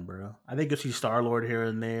done, bro. I think you'll see Star-Lord here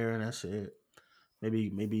and there, and that's it.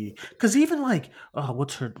 Maybe, because even like,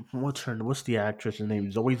 what's the actress's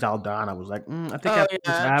name? Zoe Saldana was like, I think after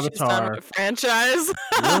this Avatar, she's done with the franchise.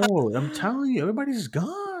 No, I'm telling you, everybody's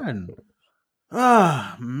gone.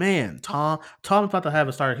 Ah, man, Tom's about to have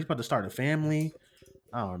a start. He's about to start a family.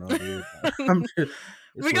 I don't know, dude.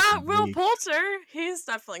 We got Will Poulter. He's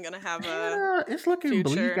definitely gonna have a. It's looking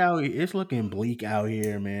bleak out. It's looking bleak out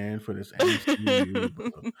here, man, for this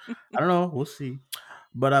MCU. I don't know. We'll see.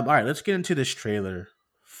 But all right, let's get into this trailer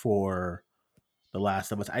for The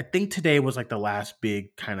Last of Us. I think today was like the last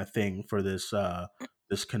big kind of thing for this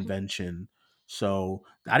convention. So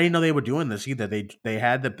I didn't know they were doing this either. They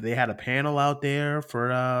had a panel out there for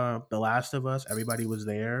The Last of Us. Everybody was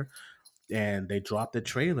there, and they dropped the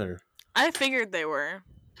trailer. I figured they were.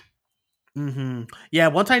 Yeah,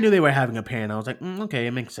 once I knew they were having a panel, I was like, okay,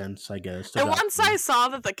 it makes sense, I guess. And once I saw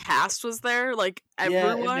that the cast was there, like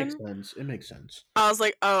everyone, yeah, it makes sense. It makes sense. I was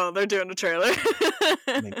like, oh, they're doing a trailer.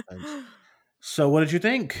 Makes sense. So, what did you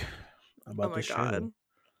think about the show? God.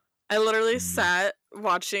 I literally sat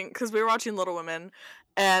watching, because we were watching Little Women,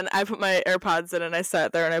 and I put my AirPods in and I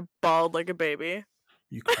sat there and I bawled like a baby.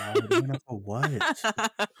 You cried for what?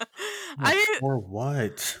 For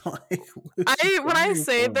what? When I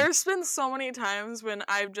say there's been so many times when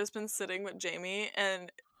I've just been sitting with Jamie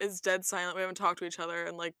and it's dead silent. We haven't talked to each other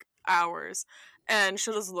in like hours. And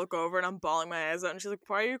she'll just look over and I'm bawling my eyes out. And she's like,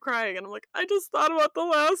 why are you crying? And I'm like, I just thought about The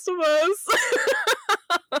Last of Us.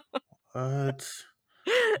 What?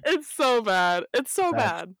 It's so bad. It's so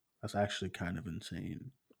bad. That's actually kind of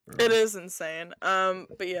insane. Bro. It is insane.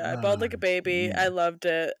 But yeah, I bawled like a baby. Yeah. I loved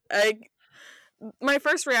it. My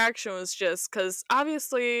first reaction was just because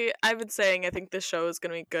obviously I've been saying I think this show is going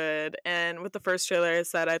to be good. And with the first trailer I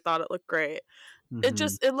said I thought it looked great.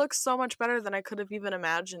 It looks so much better than I could have even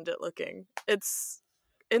imagined it looking. It's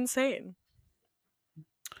insane.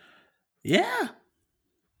 Yeah.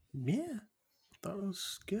 Yeah. I thought it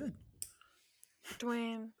was good.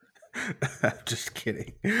 Dwayne. I'm just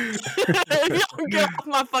kidding. Get off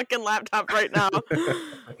my fucking laptop right now.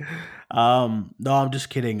 No, I'm just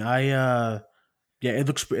kidding. Yeah, it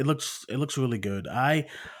looks really good.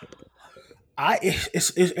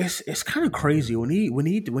 It's kind of crazy when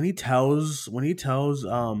he tells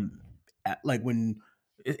like when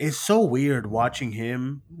it's so weird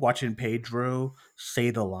watching Pedro say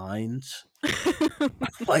the lines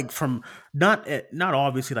like from not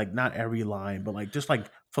obviously like not every line, but like just like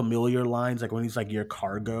familiar lines, like when he's like your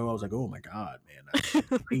cargo. I was like, oh my god, man, that's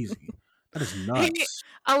crazy. That is nuts.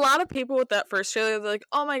 A lot of people with that first trailer, they're like,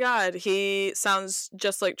 oh my god, he sounds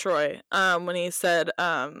just like Troy. When he said,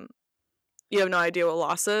 you have no idea what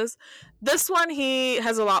loss is. This one, he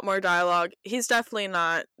has a lot more dialogue. He's definitely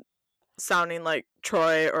not sounding like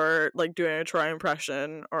Troy or like doing a Troy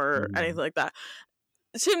impression or anything like that.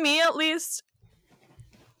 To me, at least,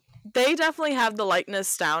 they definitely have the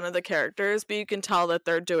likeness down of the characters, but you can tell that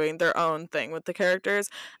they're doing their own thing with the characters.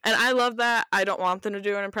 And I love that. I don't want them to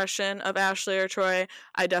do an impression of Ashley or Troy.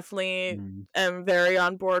 I definitely am very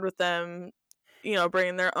on board with them, you know,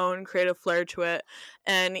 bringing their own creative flair to it.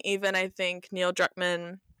 And even I think Neil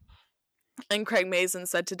Druckmann and Craig Mazin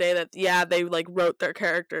said today that, yeah, they like wrote their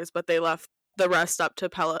characters, but they left the rest up to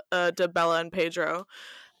Bella and Pedro.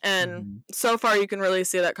 And so far you can really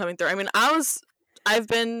see that coming through. I mean, I've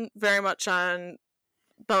been very much on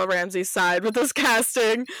Bella Ramsey's side with this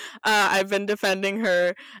casting. I've been defending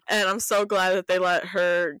her, and I'm so glad that they let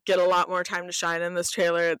her get a lot more time to shine in this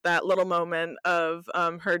trailer. That little moment of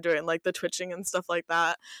her doing like the twitching and stuff like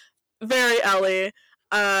that. Very Ellie.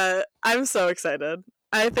 I'm so excited.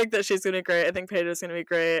 I think that she's going to be great. I think Pedro's going to be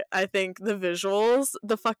great. I think the visuals,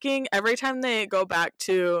 every time they go back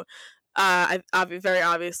to, very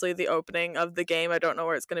obviously the opening of the game. I don't know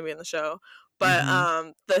where it's going to be in the show. But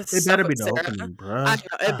it better be the opening, bro. I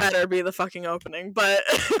know, it better be the fucking opening. But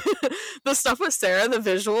the stuff with Sarah, the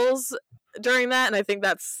visuals during that, and I think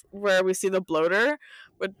that's where we see the bloater.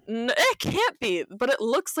 It can't be, but it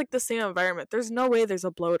looks like the same environment. There's no way there's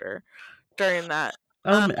a bloater during that.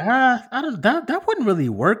 I don't. That wouldn't really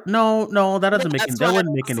work. No, that doesn't make that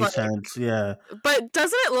wouldn't make any sense. Yeah. But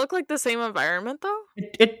doesn't it look like the same environment though?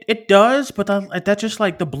 It does, but that just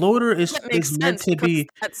like the bloater is meant to be.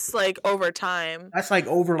 That's like over time. That's like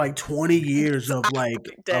over like 20 years of like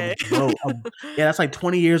of growth. Yeah, that's like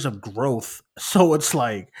 20 years of growth. So it's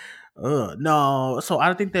like, no. So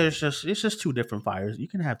I think it's just two different fires. You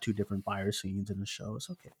can have two different fire scenes in the show. It's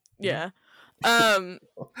okay. Yeah.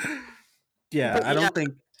 Yeah, I don't think.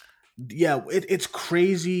 Yeah, it's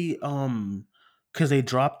crazy. Because they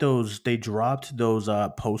dropped those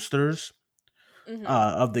posters,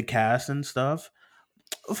 of the cast and stuff.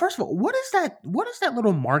 First of all, what is that? What is that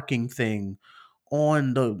little marking thing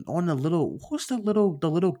on the little? Who's the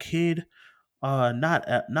little kid?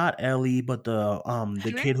 Not Ellie, but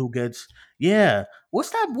the kid who gets What's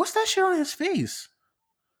that shit on his face?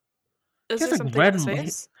 Is there something on his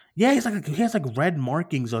face? Yeah, he has like red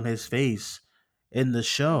markings on his face in the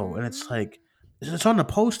show, and it's like it's on the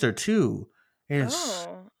poster too, and it's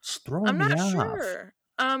throwing me off. Sure.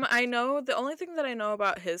 I know the only thing that I know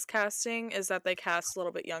about his casting is that they cast a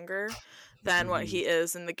little bit younger than what he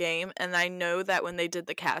is in the game, and I know that when they did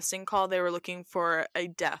the casting call, they were looking for a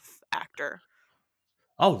deaf actor.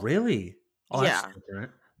 Oh, really? Oh, Yeah. that's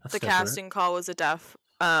different. That's The different. casting call was a deaf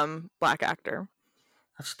black actor.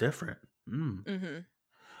 That's different. Mm-hmm.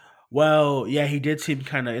 Well, yeah, he did seem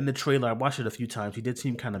kind of in the trailer. I watched it a few times. He did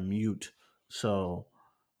seem kind of mute. So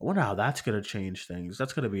I wonder how that's gonna change things.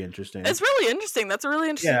 That's gonna be interesting. It's really interesting. That's a really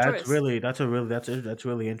interesting Yeah, choice. that's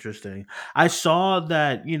really interesting. I saw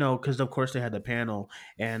that, because of course they had the panel,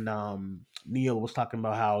 and Neil was talking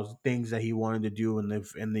about how things that he wanted to do in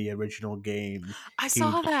the original game. I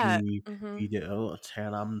saw that. He did. Oh,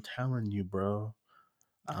 Tan, I'm telling you, bro.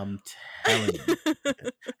 I'm telling you.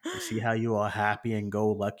 You see how you are happy and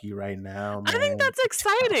go lucky right now, man. I think that's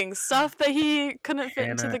exciting. Stuff that he couldn't fit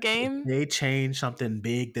into the game. If they change something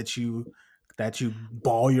big that you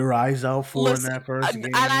ball your eyes out for. Listen, in that first game.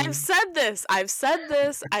 And I've said this. I've said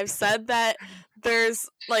that there's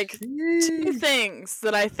like 2 things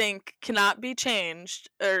that I think cannot be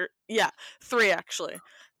changed. Or yeah, 3 actually.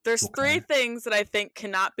 There's 3 things that I think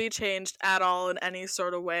cannot be changed at all in any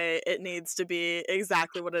sort of way. It needs to be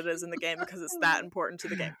exactly what it is in the game because it's that important to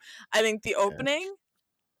the game. I think the opening,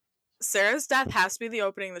 Sarah's death has to be the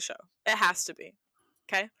opening of the show. It has to be.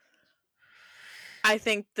 Okay? I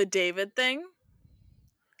think the David thing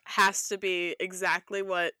has to be exactly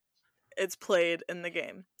what it's played in the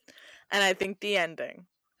game. And I think the ending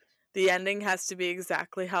has to be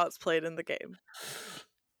exactly how it's played in the game.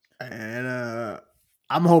 And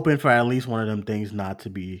I'm hoping for at least one of them things not to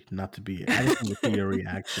be. I just need to see your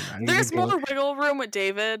reaction. There's more wiggle room with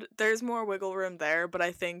David. There's more wiggle room there, but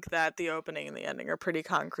I think that the opening and the ending are pretty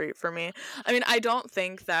concrete for me. I mean, I don't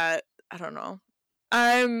think that, I don't know.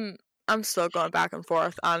 I'm still going back and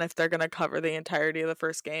forth on if they're going to cover the entirety of the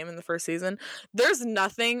first game in the first season. There's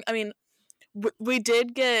nothing, I mean, we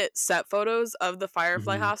did get set photos of the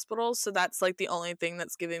Firefly Hospital, so that's like the only thing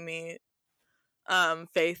that's giving me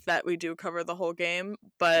faith that we do cover the whole game,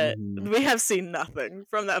 but we have seen nothing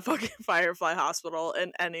from that fucking Firefly Hospital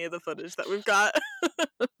in any of the footage that we've got.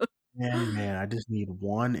 Man, I just need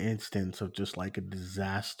one instance of just like a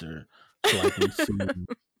disaster so I can see.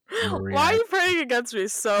 Why are you praying against me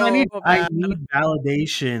so I need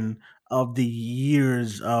validation of the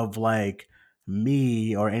years of like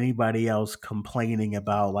me or anybody else complaining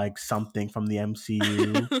about like something from the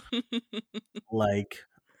MCU. Like,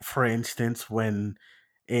 for instance, when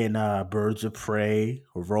in Birds of Prey,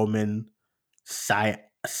 Roman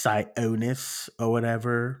Sionis or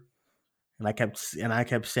whatever, and I kept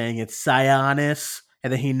saying it's Sionis,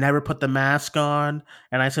 and then he never put the mask on,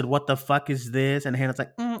 and I said, "What the fuck is this?" And Hannah's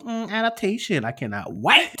like, "Adaptation." I cannot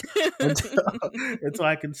wait until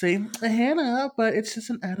I can say Hannah, but it's just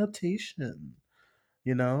an adaptation.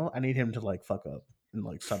 I need him to like fuck up in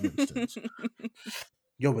like some instance.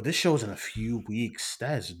 Yo, but this show's in a few weeks.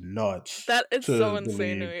 That is nuts. That is so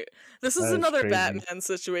insane to me. This is another Batman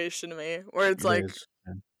situation to me, where it's like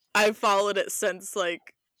I've followed it since like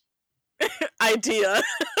Idea.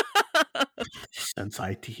 Since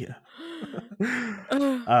Idea.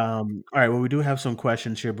 All right. Well, we do have some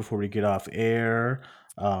questions here before we get off air.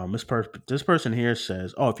 This person here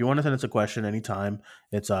says, if you want to send us a question anytime,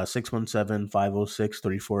 it's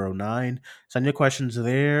 617-506-3409. Send your questions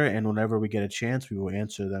there, and whenever we get a chance, we will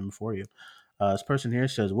answer them for you. This person here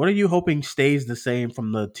says, what are you hoping stays the same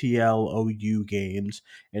from the TLOU games,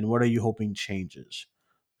 and what are you hoping changes?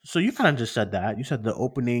 So you kind of just said that. You said the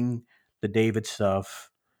opening, the David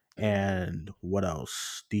stuff, and what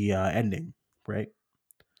else? The ending, right?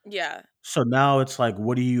 Yeah. So now it's like,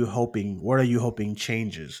 what are you hoping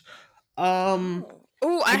changes? I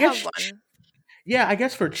have one. Yeah, I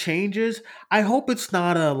guess for changes, I hope it's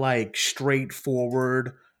not a like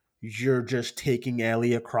straightforward, you're just taking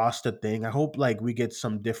Ellie across the thing. I hope like we get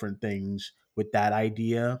some different things with that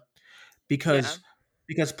idea. Because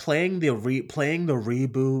playing the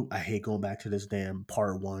reboot, I hate going back to this damn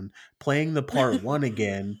part 1. Playing the part 1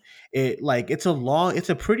 again, it's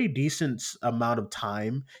a pretty decent amount of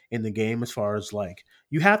time in the game as far as like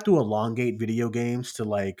you have to elongate video games to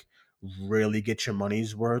like really get your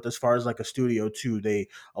money's worth. As far as like a studio too,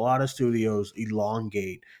 a lot of studios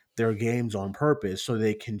elongate their games on purpose so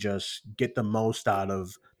they can just get the most out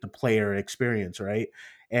of the player experience, right?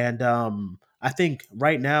 And I think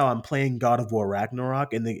right now I'm playing God of War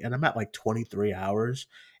Ragnarok and I'm at like 23 hours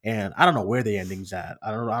and I don't know where the ending's at.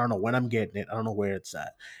 I don't know when I'm getting it. I don't know where it's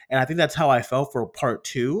at. And I think that's how I felt for part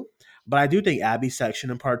 2. But I do think Abby's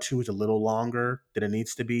section in part 2 is a little longer than it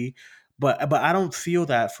needs to be. But I don't feel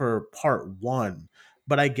that for part 1.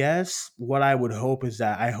 But I guess what I would hope is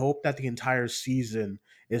that I hope that the entire season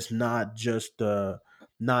is not just the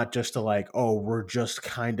like, oh, we're just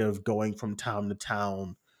kind of going from town to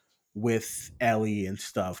town with Ellie and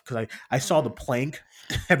stuff. Because I saw the plank.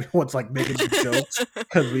 Everyone's like making the jokes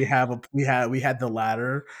because we had the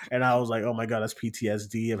ladder, and I was like, oh my god, that's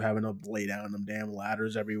PTSD of having to lay down them damn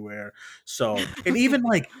ladders everywhere. So, and even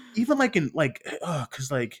like in like because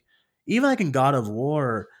like even like in God of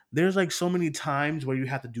War, there's like so many times where you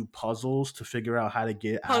have to do puzzles to figure out how to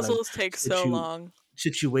get out of Puzzles take so long.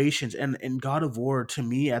 situations. And in God of War, to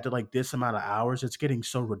me, after like this amount of hours, it's getting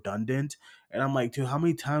so redundant. And I'm like, dude, how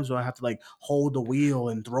many times do I have to like hold the wheel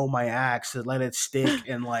and throw my axe and let it stick?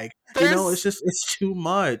 And like, it's just, it's too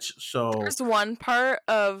much. So there's one part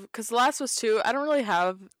of, because The Last of Us 2, I don't really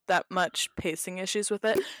have that much pacing issues with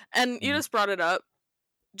it. And you just brought it up.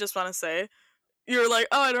 Just want to say, you're like,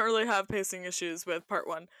 oh, I don't really have pacing issues with part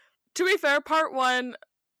 1. To be fair, part 1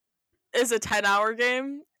 is a 10-hour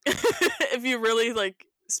game if you really like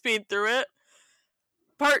speed through it.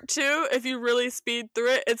 Part 2, if you really speed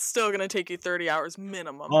through it, it's still gonna take you 30 hours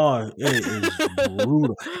minimum. Oh, it is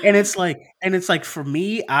brutal. And it's like for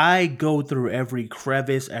me, I go through every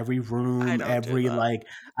crevice, every room, every like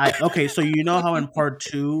okay, so you know how in part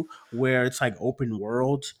 2 where it's like open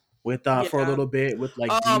world with for a little bit with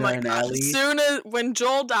like Dina and Ellie. As soon as when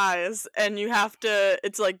Joel dies and you have to,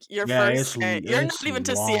 it's like your first day. You're not even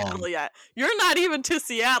to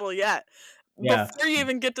Seattle yet. Yeah. Before you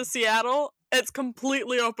even get to Seattle, it's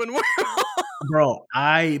completely open world. Bro,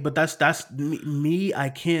 but that's me. I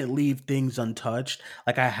can't leave things untouched.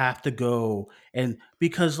 Like I have to go, and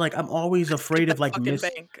because like I'm always afraid of like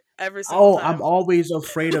I'm always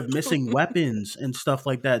afraid of missing weapons and stuff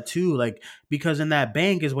like that too. Like because in that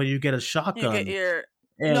bank is where you get a shotgun. You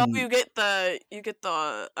get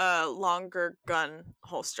the longer gun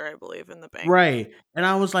holster, I believe, in the bank. Right. And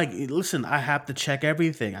I was like, listen, I have to check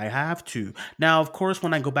everything. I have to. Now, of course,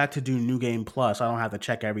 when I go back to do New Game Plus, I don't have to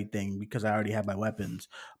check everything because I already have my weapons.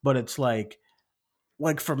 But it's like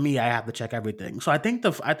for me, I have to check everything. So I think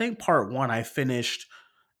part 1 I finished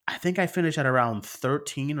at around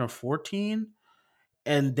 13 or 14.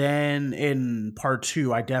 And then in part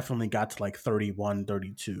 2, I definitely got to like 31,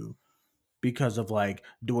 32. Because of like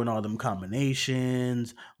doing all them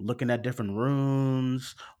combinations, looking at different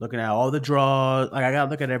rooms, looking at all the draws. Like I gotta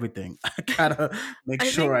look at everything. I gotta make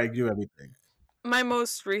sure I do everything. My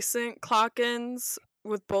most recent clock-ins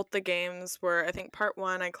with both the games were, I think part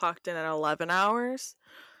 1 I clocked in at 11 hours.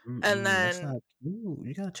 And then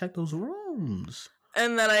you gotta check those rooms.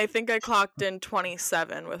 And then I think I clocked in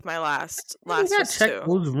 27 with my last you gotta check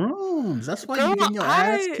those rooms. That's why you're getting your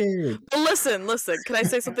ass kicked. Listen. Can I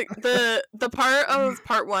say something? The part of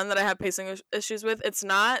part 1 that I have pacing issues with, it's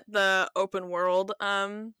not the open world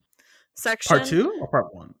section. Part 2 or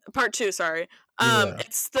part 1? Part 2, sorry.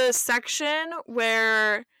 It's the section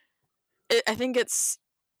where I think it's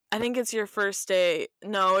your first day.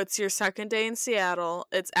 No, it's your second day in Seattle.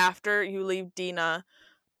 It's after you leave Dina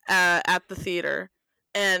at the theater.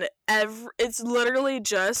 And it's literally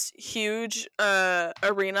just huge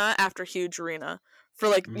arena after huge arena. For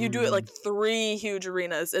like you do it like 3 huge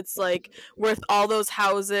arenas. It's like with all those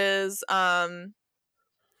houses, and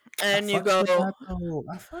you go.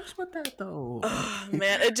 I fucks with that though. Oh,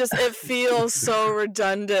 man, it feels so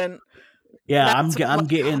redundant. Yeah, I'm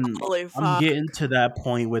getting to that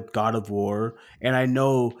point with God of War, and I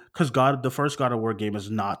know because the first God of War game is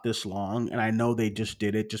not this long, and I know they just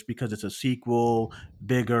did it just because it's a sequel,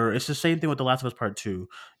 bigger. It's the same thing with The Last of Us Part 2.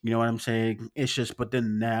 You know what I'm saying? It's just, but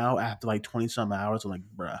then now after like 20 some hours, I'm like,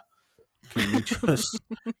 bruh, can we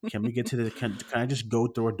get to this? Can I just go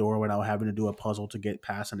through a door without having to do a puzzle to get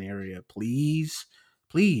past an area, please?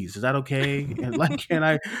 Please, is that okay? And like, can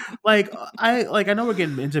I know we're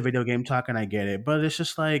getting into video game talk and I get it, but it's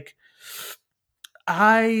just like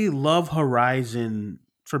I love Horizon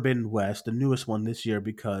Forbidden West, the newest one this year,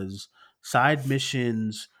 because side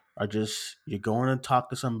missions are just you're going to talk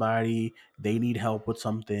to somebody, they need help with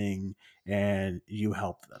something, and you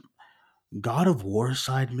help them. God of War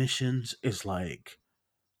side missions is like,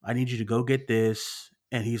 I need you to go get this,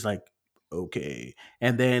 and he's like, okay,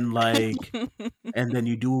 and then like and then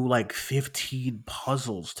you do like 15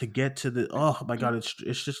 puzzles to get to the oh my god,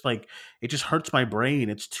 it's just like it just hurts my brain.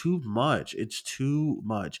 It's too much.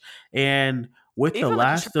 And with Even The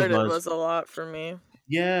Last of Us was a lot for me.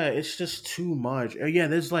 Yeah, it's just too much. Yeah,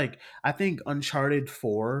 there's like I think Uncharted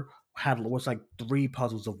 4 was like 3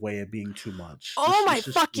 puzzles away of being too much. Oh my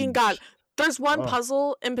fucking god. There's one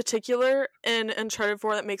puzzle in particular in Uncharted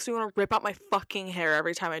 4 that makes me want to rip out my fucking hair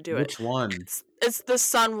every time I do it. Which one? It's the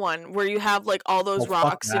sun one where you have like all those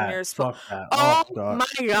rocks in your fuck that. Oh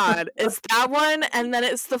my god. It's that one, and then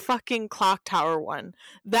it's the fucking clock tower one.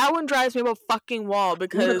 That one drives me up a fucking wall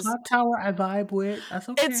because the clock tower I vibe with. That's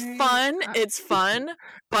okay. It's fun,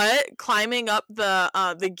 but climbing up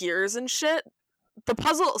the gears and shit, the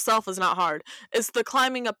puzzle itself is not hard. It's the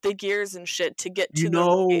climbing up the gears and shit to get to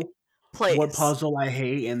the place. What puzzle I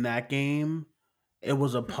hate in that game? It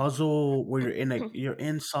was a puzzle where you're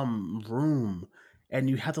in some room and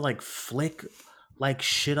you have to like flick like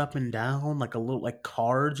shit up and down, like a little like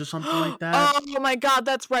cards or something like that. Oh my god,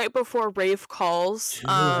 that's right before Rafe calls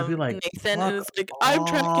I'd be like, Nathan and it's like, I'm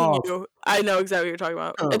tracking you. I know exactly what you're talking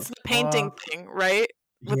about. It's the painting thing, right?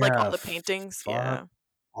 With like all the paintings. Yeah.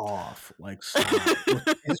 Off, like stop.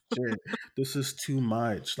 This is too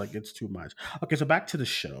much. Like it's too much. Okay, so back to the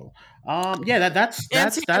show. Yeah, that's for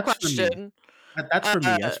me. That's for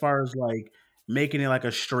me as far as like making it like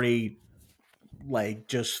a straight, like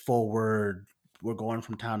just forward. We're going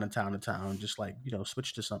from town to town to town. Just like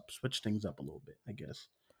switch things up a little bit. I guess.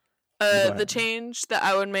 The change that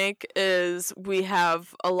I would make is we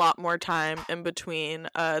have a lot more time in between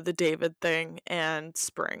the David thing and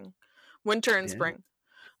spring, winter and spring.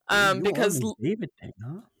 Because David thing,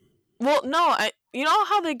 huh? Well, no, you know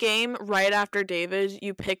how the game right after David,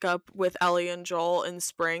 you pick up with Ellie and Joel in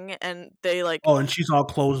spring, and they like and she's all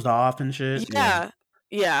closed off and shit. Yeah.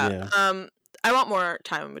 I want more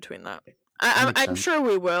time in between that. I'm sure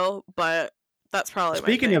we will, but that's probably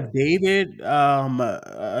speaking of David.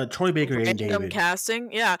 Troy Baker and David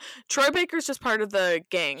casting. Yeah, Troy Baker's just part of the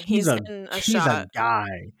gang. He's in a shot. He's a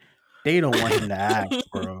guy. They don't want him to act,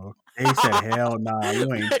 bro. They said, "Hell nah,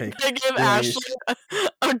 you ain't taking." They give Ashley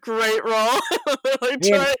a great role.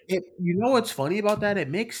 You know what's funny about that? It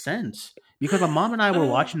makes sense because my mom and I were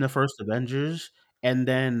watching the first Avengers, and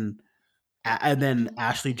then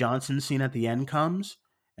Ashley Johnson's scene at the end comes,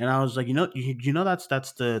 and I was like,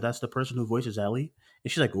 that's the person who voices Ellie,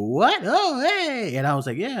 and she's like, "What? Oh, hey!" And I was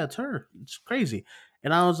like, "Yeah, it's her. It's crazy."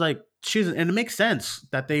 And I was like, and it makes sense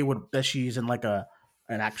that she's in like an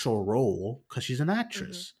actual role because she's an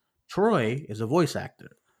actress. Mm-hmm. Troy is a voice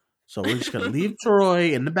actor. So we're just going to leave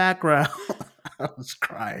Troy in the background. I was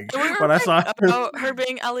crying when I saw about her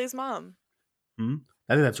being Ellie's mom. I think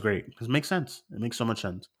that's great because it makes sense. It makes so much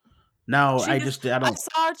sense. Now, I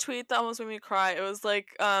saw a tweet that almost made me cry. It was like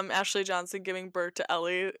Ashley Johnson giving birth to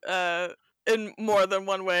Ellie in more than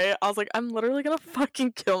one way. I was like, I'm literally going to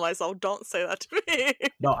fucking kill myself. Don't say that to me.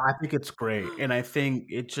 No, I think it's great. And I think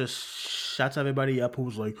it just shuts everybody up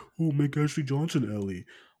who's like, oh, make Ashley Johnson Ellie.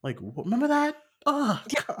 Like, remember that? Oh,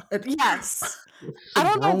 God. Yes. I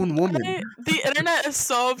don't know woman. The internet is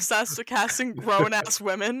so obsessed with casting grown-ass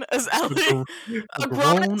women as Ellie. A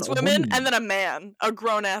grown-ass woman and then a man. A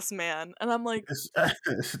grown-ass man. And I'm like...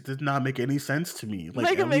 This did not make any sense to me. Like,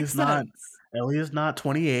 make it make sense. Ellie is not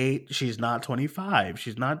 28. She's not 25.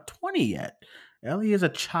 She's not 20 yet. Ellie is a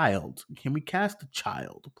child. Can we cast a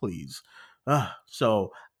child, please?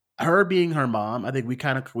 So... her being her mom, I think we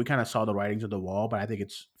kind of saw the writings of the wall, but I think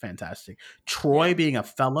it's fantastic. Troy being a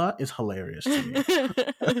fella is hilarious to me.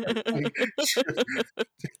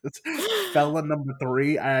 Fella number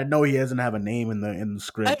 3. I know he doesn't have a name in the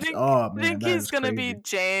script. I think he's gonna be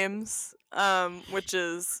James, which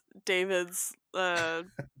is David's guy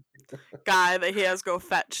that he has to go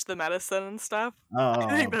fetch the medicine and stuff. Oh,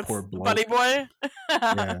 I think that's poor bloke. Buddy boy.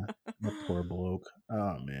 Yeah, poor bloke.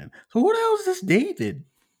 Oh man. So what else is David?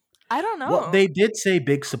 I don't know. Well, they did say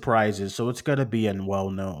big surprises, so it's gonna be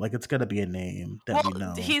well-known. Like it's gonna be a name that we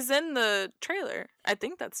know. He's in the trailer. I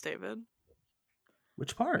think that's David.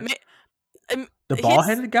 Which part? The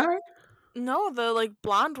bald-headed guy? No, the like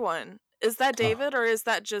blonde one. Is that David or is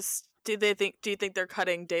that just? Do you think they're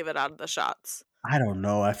cutting David out of the shots? I don't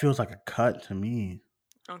know. It feels like a cut to me.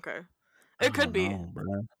 Okay, it could be.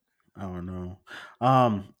 I don't know.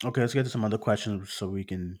 Okay, let's get to some other questions so we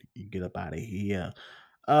can get up out of here.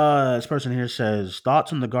 This person here says,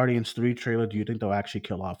 thoughts on the Guardians 3 trailer. Do you think they'll actually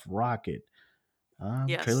kill off Rocket?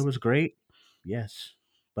 Yes. Trailer was great. Yes.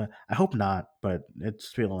 But I hope not, but it's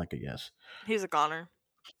feeling like a yes. He's a goner.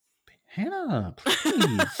 Hannah,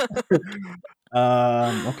 please.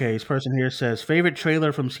 Okay, this person here says, favorite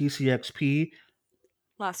trailer from CCXP?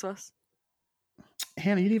 Last of Us.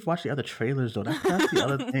 Hannah, you need to watch the other trailers, though. That's the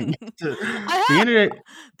other thing.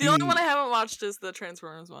 The only one I haven't watched is the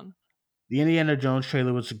Transformers one. The Indiana Jones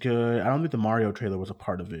trailer was good. I don't think the Mario trailer was a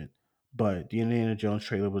part of it. But the Indiana Jones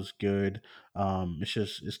trailer was good.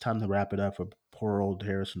 It's time to wrap it up for poor old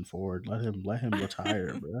Harrison Ford. Let him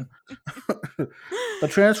retire, bro. The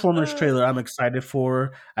Transformers trailer I'm excited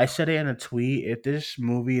for. I said it in a tweet. If this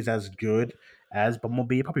movie is as good as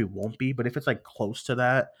Bumblebee, it probably won't be. But if it's like close to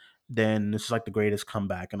that, then this is like the greatest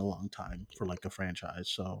comeback in a long time for like a franchise.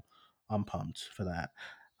 So I'm pumped for that.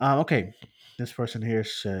 Okay, this person here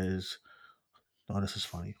says, "Oh, this is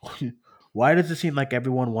funny. Why does it seem like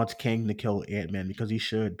everyone wants Kang to kill Ant-Man? Because he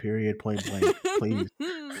should. Period. Point blank. Please."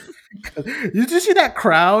 Did you see that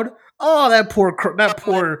crowd? Oh, that poor.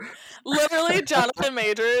 Literally, Jonathan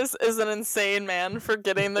Majors is an insane man for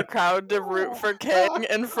getting the crowd to root for Kang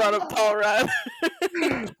in front of Paul Rudd.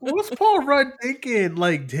 What's Paul Rudd thinking?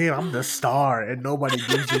 Like, damn, I'm the star, and nobody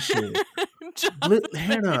gives a shit.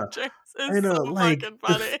 Hannah, so like, fucking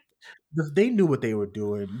funny. They knew what they were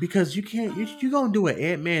doing, because you can't. You gonna do an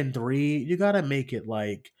Ant-Man 3? You gotta make it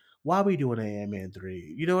like, why are we doing an Ant-Man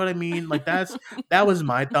 3? You know what I mean? Like, that was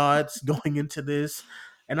my thoughts going into this.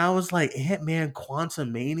 And I was like, Ant-Man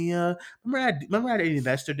Quantumania. Remember at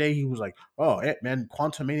Investor Day, he was like, "Oh, Ant-Man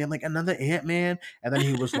Quantumania," I'm like, another Ant-Man. And then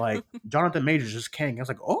he was like, Jonathan Majors is Kang. I was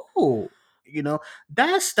like, oh,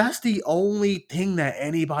 that's the only thing that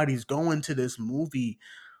anybody's going to this movie.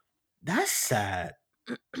 That's sad,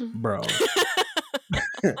 bro.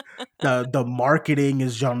 The marketing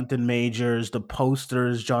is Jonathan Majors. The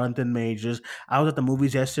posters, Jonathan Majors. I was at the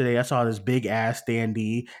movies yesterday. I saw this big ass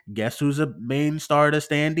standee. Guess who's a main star to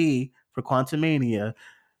standee for Quantumania?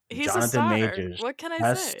 He's Jonathan a star. Majors. What can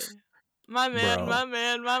I say? My man, bro. my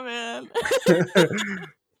man.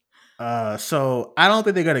 So I don't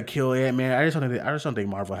think they're gonna kill Ant-Man. I just don't think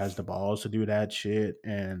Marvel has the balls to do that shit.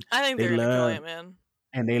 And I think they're gonna kill Ant-Man.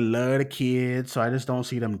 And they love the kids, so I just don't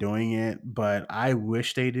see them doing it. But I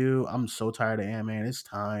wish they do. I'm so tired of Ant-Man. It's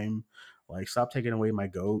time. Like, stop taking away my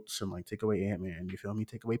goats and like take away Ant-Man. You feel me?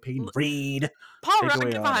 Take away Peyton Reed. Paul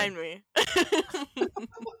Rudd, get behind me.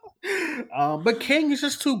 But King is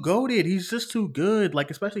just too goated. He's just too good.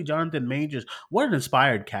 Like, especially Jonathan Majors. What an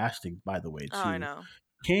inspired casting, by the way, too. Oh, I know.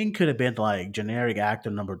 King could have been like generic actor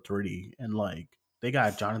number 3, and like they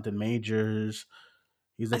got Jonathan Majors.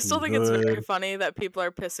 I still think it's very funny that people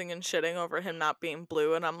are pissing and shitting over him not being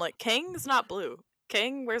blue, and I'm like, Kang's not blue.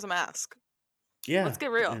 Kang wears a mask. Yeah, let's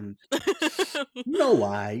get real. You know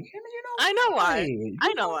why? I know why.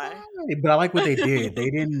 I know why. But I like what they did.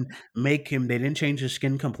 They didn't make him. They didn't change his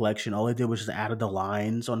skin complexion. All they did was just added the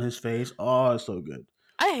lines on his face. Oh, it's so good.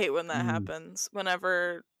 I hate when that happens.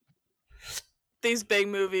 Whenever these big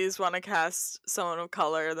movies want to cast someone of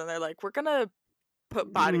color, then they're like, we're gonna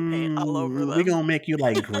put body paint all over them. We're gonna make you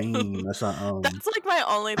like green or something. That's like my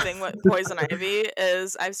only thing with Poison Ivy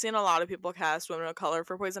is I've seen a lot of people cast women of color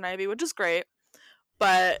for Poison Ivy, which is great.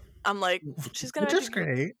 But I'm like, she's gonna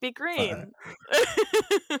be green.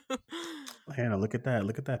 Hannah, look at that.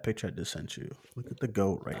 Look at that picture I just sent you. Look at the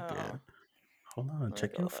goat right there. Hold on,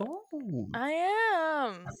 check your phone. I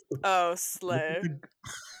am. Oh, slay.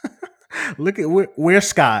 Look at where's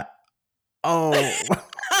Scott? Oh,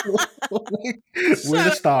 where's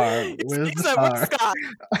the star? Where's the star? Scott?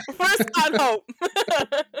 Where's Scott Hope?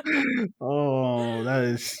 Oh, that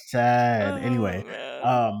is sad. Anyway,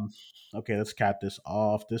 man. Okay, let's cap this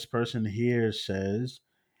off. This person here says,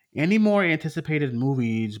 any more anticipated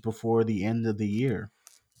movies before the end of the year?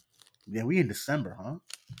 Yeah, we in December, huh?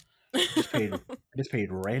 I just paid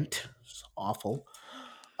rent. It's awful.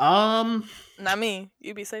 Not me.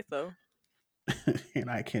 You be safe though. And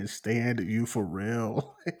I can't stand you for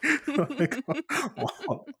real. Like,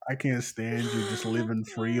 I can't stand you just living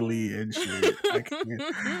freely and shit. I can't.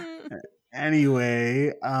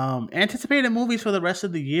 Anyway, anticipated movies for the rest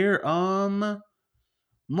of the year.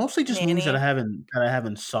 Mostly just movies that I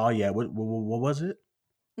haven't saw yet. What was it?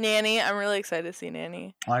 Nanny. I'm really excited to see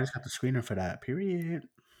Nanny. Oh, I just got the screener for that. Period.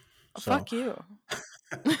 So, fuck you.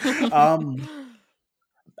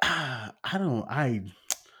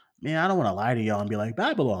 I don't want to lie to y'all and be like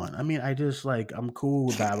Babylon. I mean, I just like I'm cool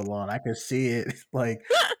with Babylon. I can see it. Like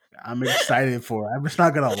I'm excited for it. I'm just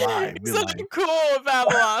not gonna lie. Be like, I'm cool with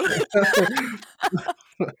Babylon.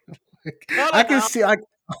 I can see.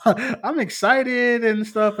 I'm excited and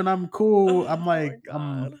stuff, and I'm cool. I'm like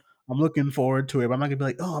I'm looking forward to it. But I'm not gonna be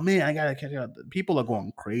like, oh man, I gotta catch up. People are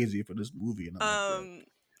going crazy for this movie. And I'm like,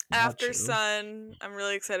 After Sun, I'm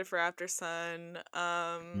really excited for After Sun.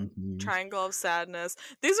 Triangle of Sadness.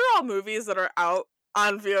 These are all movies that are out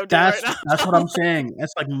on VOD right now. That's what I'm saying.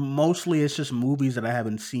 It's like mostly it's just movies that I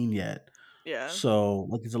haven't seen yet. Yeah. So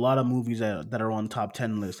like there's a lot of movies that are on top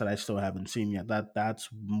 10 lists that I still haven't seen yet. That's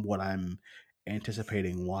what I'm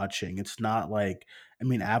anticipating watching. It's not like, I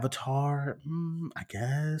mean, Avatar, I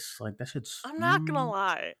guess. Like, that shit's. I'm not gonna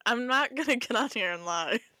lie. I'm not gonna get on here and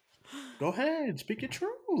lie. Go ahead, speak your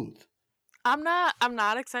truth. I'm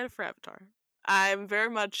not excited for Avatar. I'm very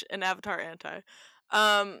much an Avatar anti.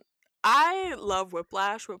 I love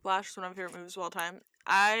Whiplash. Whiplash is one of my favorite movies of all time.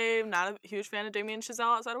 I'm not a huge fan of Damien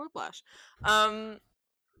Chazelle outside of Whiplash.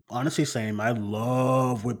 Honestly, same. I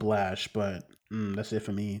love Whiplash, but that's it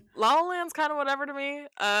for me. La La Land's kind of whatever to me.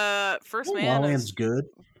 First Man La La is Land's good.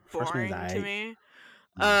 boring First Man's to me.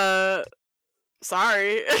 Mm.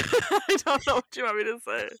 Sorry. I don't know what you want me to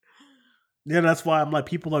say. Yeah, that's why I'm like,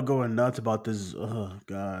 people are going nuts about this. Oh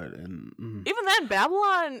God! And even then,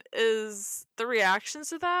 Babylon is the reactions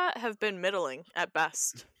to that have been middling at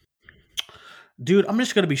best. Dude, I'm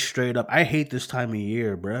just gonna be straight up. I hate this time of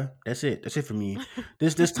year, bruh. That's it. That's it for me.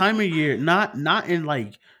 This time of year, not in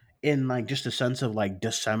like just a sense of like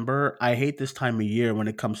December. I hate this time of year when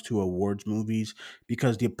it comes to awards movies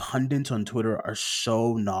because the pundits on Twitter are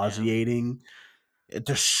so nauseating. Yeah.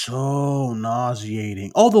 They're so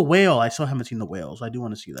nauseating. Oh, The Whale. I still haven't seen The Whale, so I do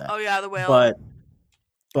want to see that. Oh yeah, The Whale.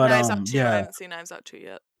 But Knives Out 2. I haven't seen Knives Out 2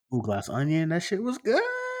 yet. Ooh, Glass Onion. That shit was good.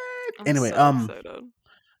 I'm anyway, so excited.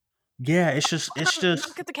 Yeah, it's just.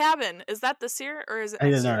 Knock at the Cabin. Is that this year or is it?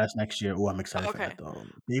 Next year? No, that's next year. Oh, I'm excited for that though.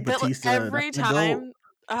 Dave Bautista. Every time,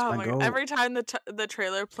 oh my god! Every time the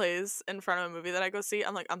trailer plays in front of a movie that I go see,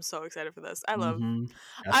 I'm like, I'm so excited for this. I love.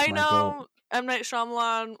 I know M. Night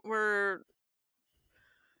Shyamalan.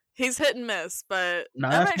 He's hit and miss, but M.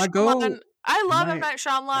 Night Shyamalan. I love M. Night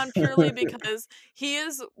Shyamalan purely because he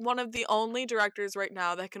is one of the only directors right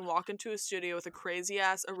now that can walk into a studio with a crazy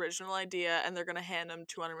ass original idea and they're gonna hand him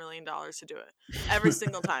 $200 million to do it every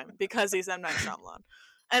single time because he's M. Night Shyamalan,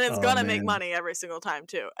 and it's gonna make money every single time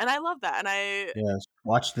too. And I love that. And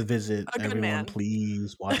watch The Visit, everyone,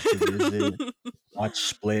 please watch The Visit. Watch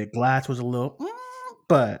Split. Glass was a little,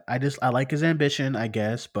 but I like his ambition, I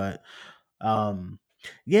guess, but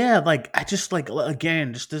yeah, like I just like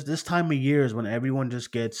again, just this time of year is when everyone just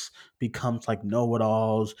becomes like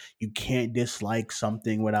know-it-alls. You can't dislike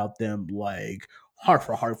something without them like heart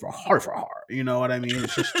for heart. You know what I mean?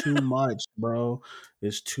 It's just too much, bro.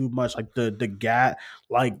 It's too much. Like the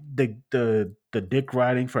dick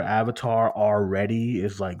riding for Avatar already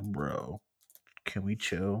is like, bro, can we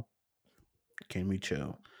chill? Can we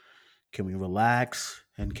chill? Can we relax?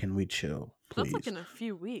 And can we chill, please? That's like in a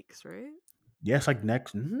few weeks, right? Yes, like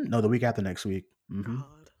the week after next week. God.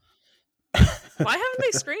 Why haven't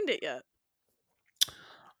they screened it yet?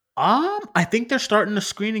 I think they're starting the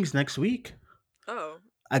screenings next week. Oh.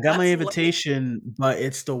 I got my invitation, but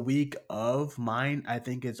it's the week of mine. I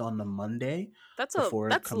think it's on the Monday. That's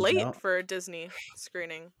late for a Disney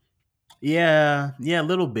screening. Yeah, a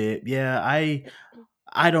little bit. Yeah,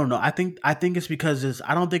 I don't know. I think it's because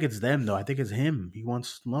I don't think it's them though. I think it's him. He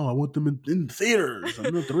wants. No, I want them in theaters.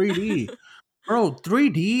 I'm in 3D. Bro,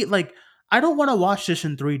 3D, like, I don't want to watch this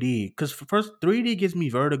in 3D because first 3D gives me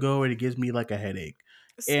vertigo and it gives me like a headache.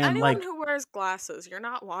 And anyone like who wears glasses, you're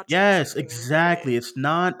not watching. Yes, exactly. It's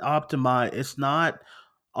not optimized. It's not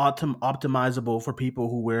optimizable for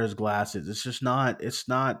people who wears glasses. It's just not. It's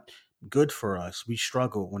not good for us. We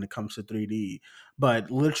struggle when it comes to 3D.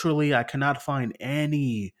 But literally, I cannot find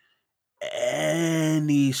any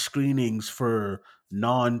screenings for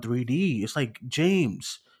non 3D. It's like,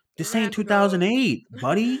 James, this ain't 2008,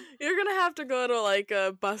 buddy. You're gonna have to go to like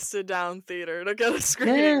a busted down theater to get a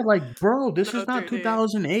screening. Yeah, like, bro, this is not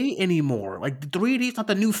 2008 anymore. Like, the 3D is not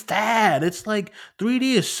the new fad. It's like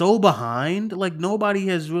 3D is so behind. Like, nobody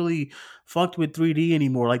has really fucked with 3D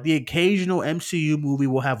anymore. Like, the occasional MCU movie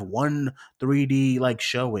will have one 3D like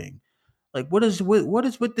showing. Like, what is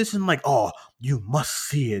with this? And like, oh, you must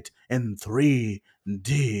see it in 3D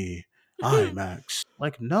IMAX.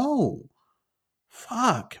 Like, no.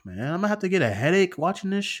 Fuck, man. I'm gonna have to get a headache watching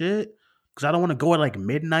this shit because I don't want to go at like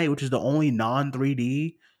midnight, which is the only non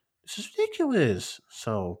 3D. This is ridiculous.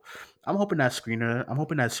 So I'm hoping that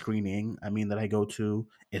screening, that I go to,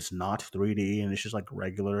 is not 3D and it's just like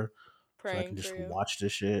regular. So I can just watch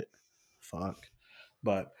this shit. Fuck.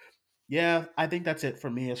 But yeah, I think that's it for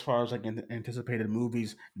me as far as like anticipated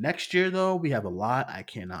movies. Next year, though, we have a lot. I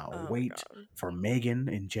cannot wait for Megan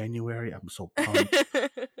in January. I'm so pumped.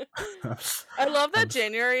 I love that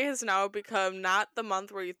January has now become not the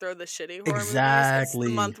month where you throw the shitty horror movies. It's the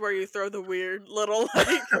month where you throw the weird little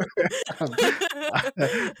like.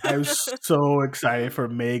 I'm so excited for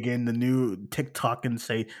Megan, the new TikTok and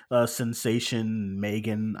sensation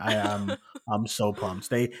Megan. I'm so pumped.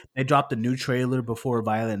 They dropped a new trailer before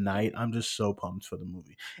Violent Night. I'm just so pumped for the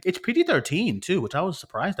movie. It's PG-13 too, which I was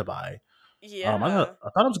surprised by. Yeah. I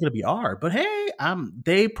thought it was gonna be R, but hey,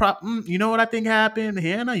 you know what I think happened?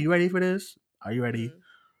 Hannah, you ready for this? Are you ready?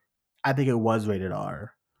 I think it was rated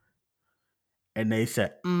R. And they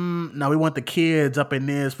said, no, we want the kids up in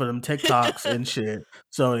this for them TikToks and shit.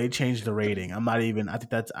 So they changed the rating. I don't think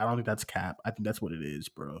that's cap. I think that's what it is,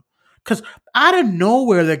 bro. Because out of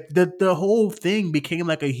nowhere, the whole thing became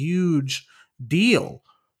like a huge deal.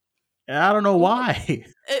 And I don't know why.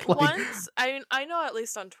 Once I know, at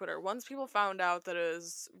least on Twitter, once people found out that it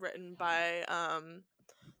was written by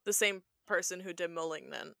the same person who did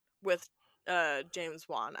 *Malignant* with James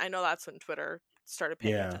Wan, I know that's when Twitter started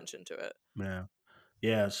paying attention to it.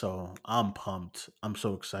 Yeah, so I'm pumped. I'm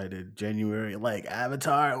so excited. January, like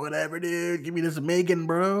Avatar, whatever, dude. Give me this Megan,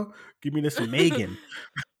 bro. Give me this Megan.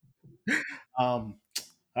 All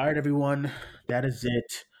right, everyone. That is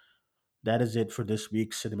it. That is it for this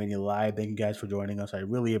week's Cinemania Live. Thank you guys for joining us. I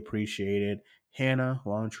really appreciate it. Hannah,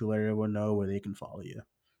 why don't you let everyone know where they can follow you?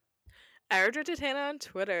 Hannah on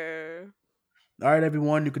Twitter. All right,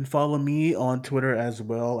 everyone. You can follow me on Twitter as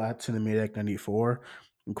well at Cinemaniac94.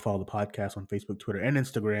 You can follow the podcast on Facebook, Twitter, and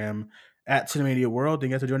Instagram at Cinemania World.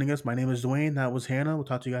 Thank you guys for joining us. My name is Dwayne. That was Hannah. We'll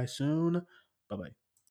talk to you guys soon. Bye-bye.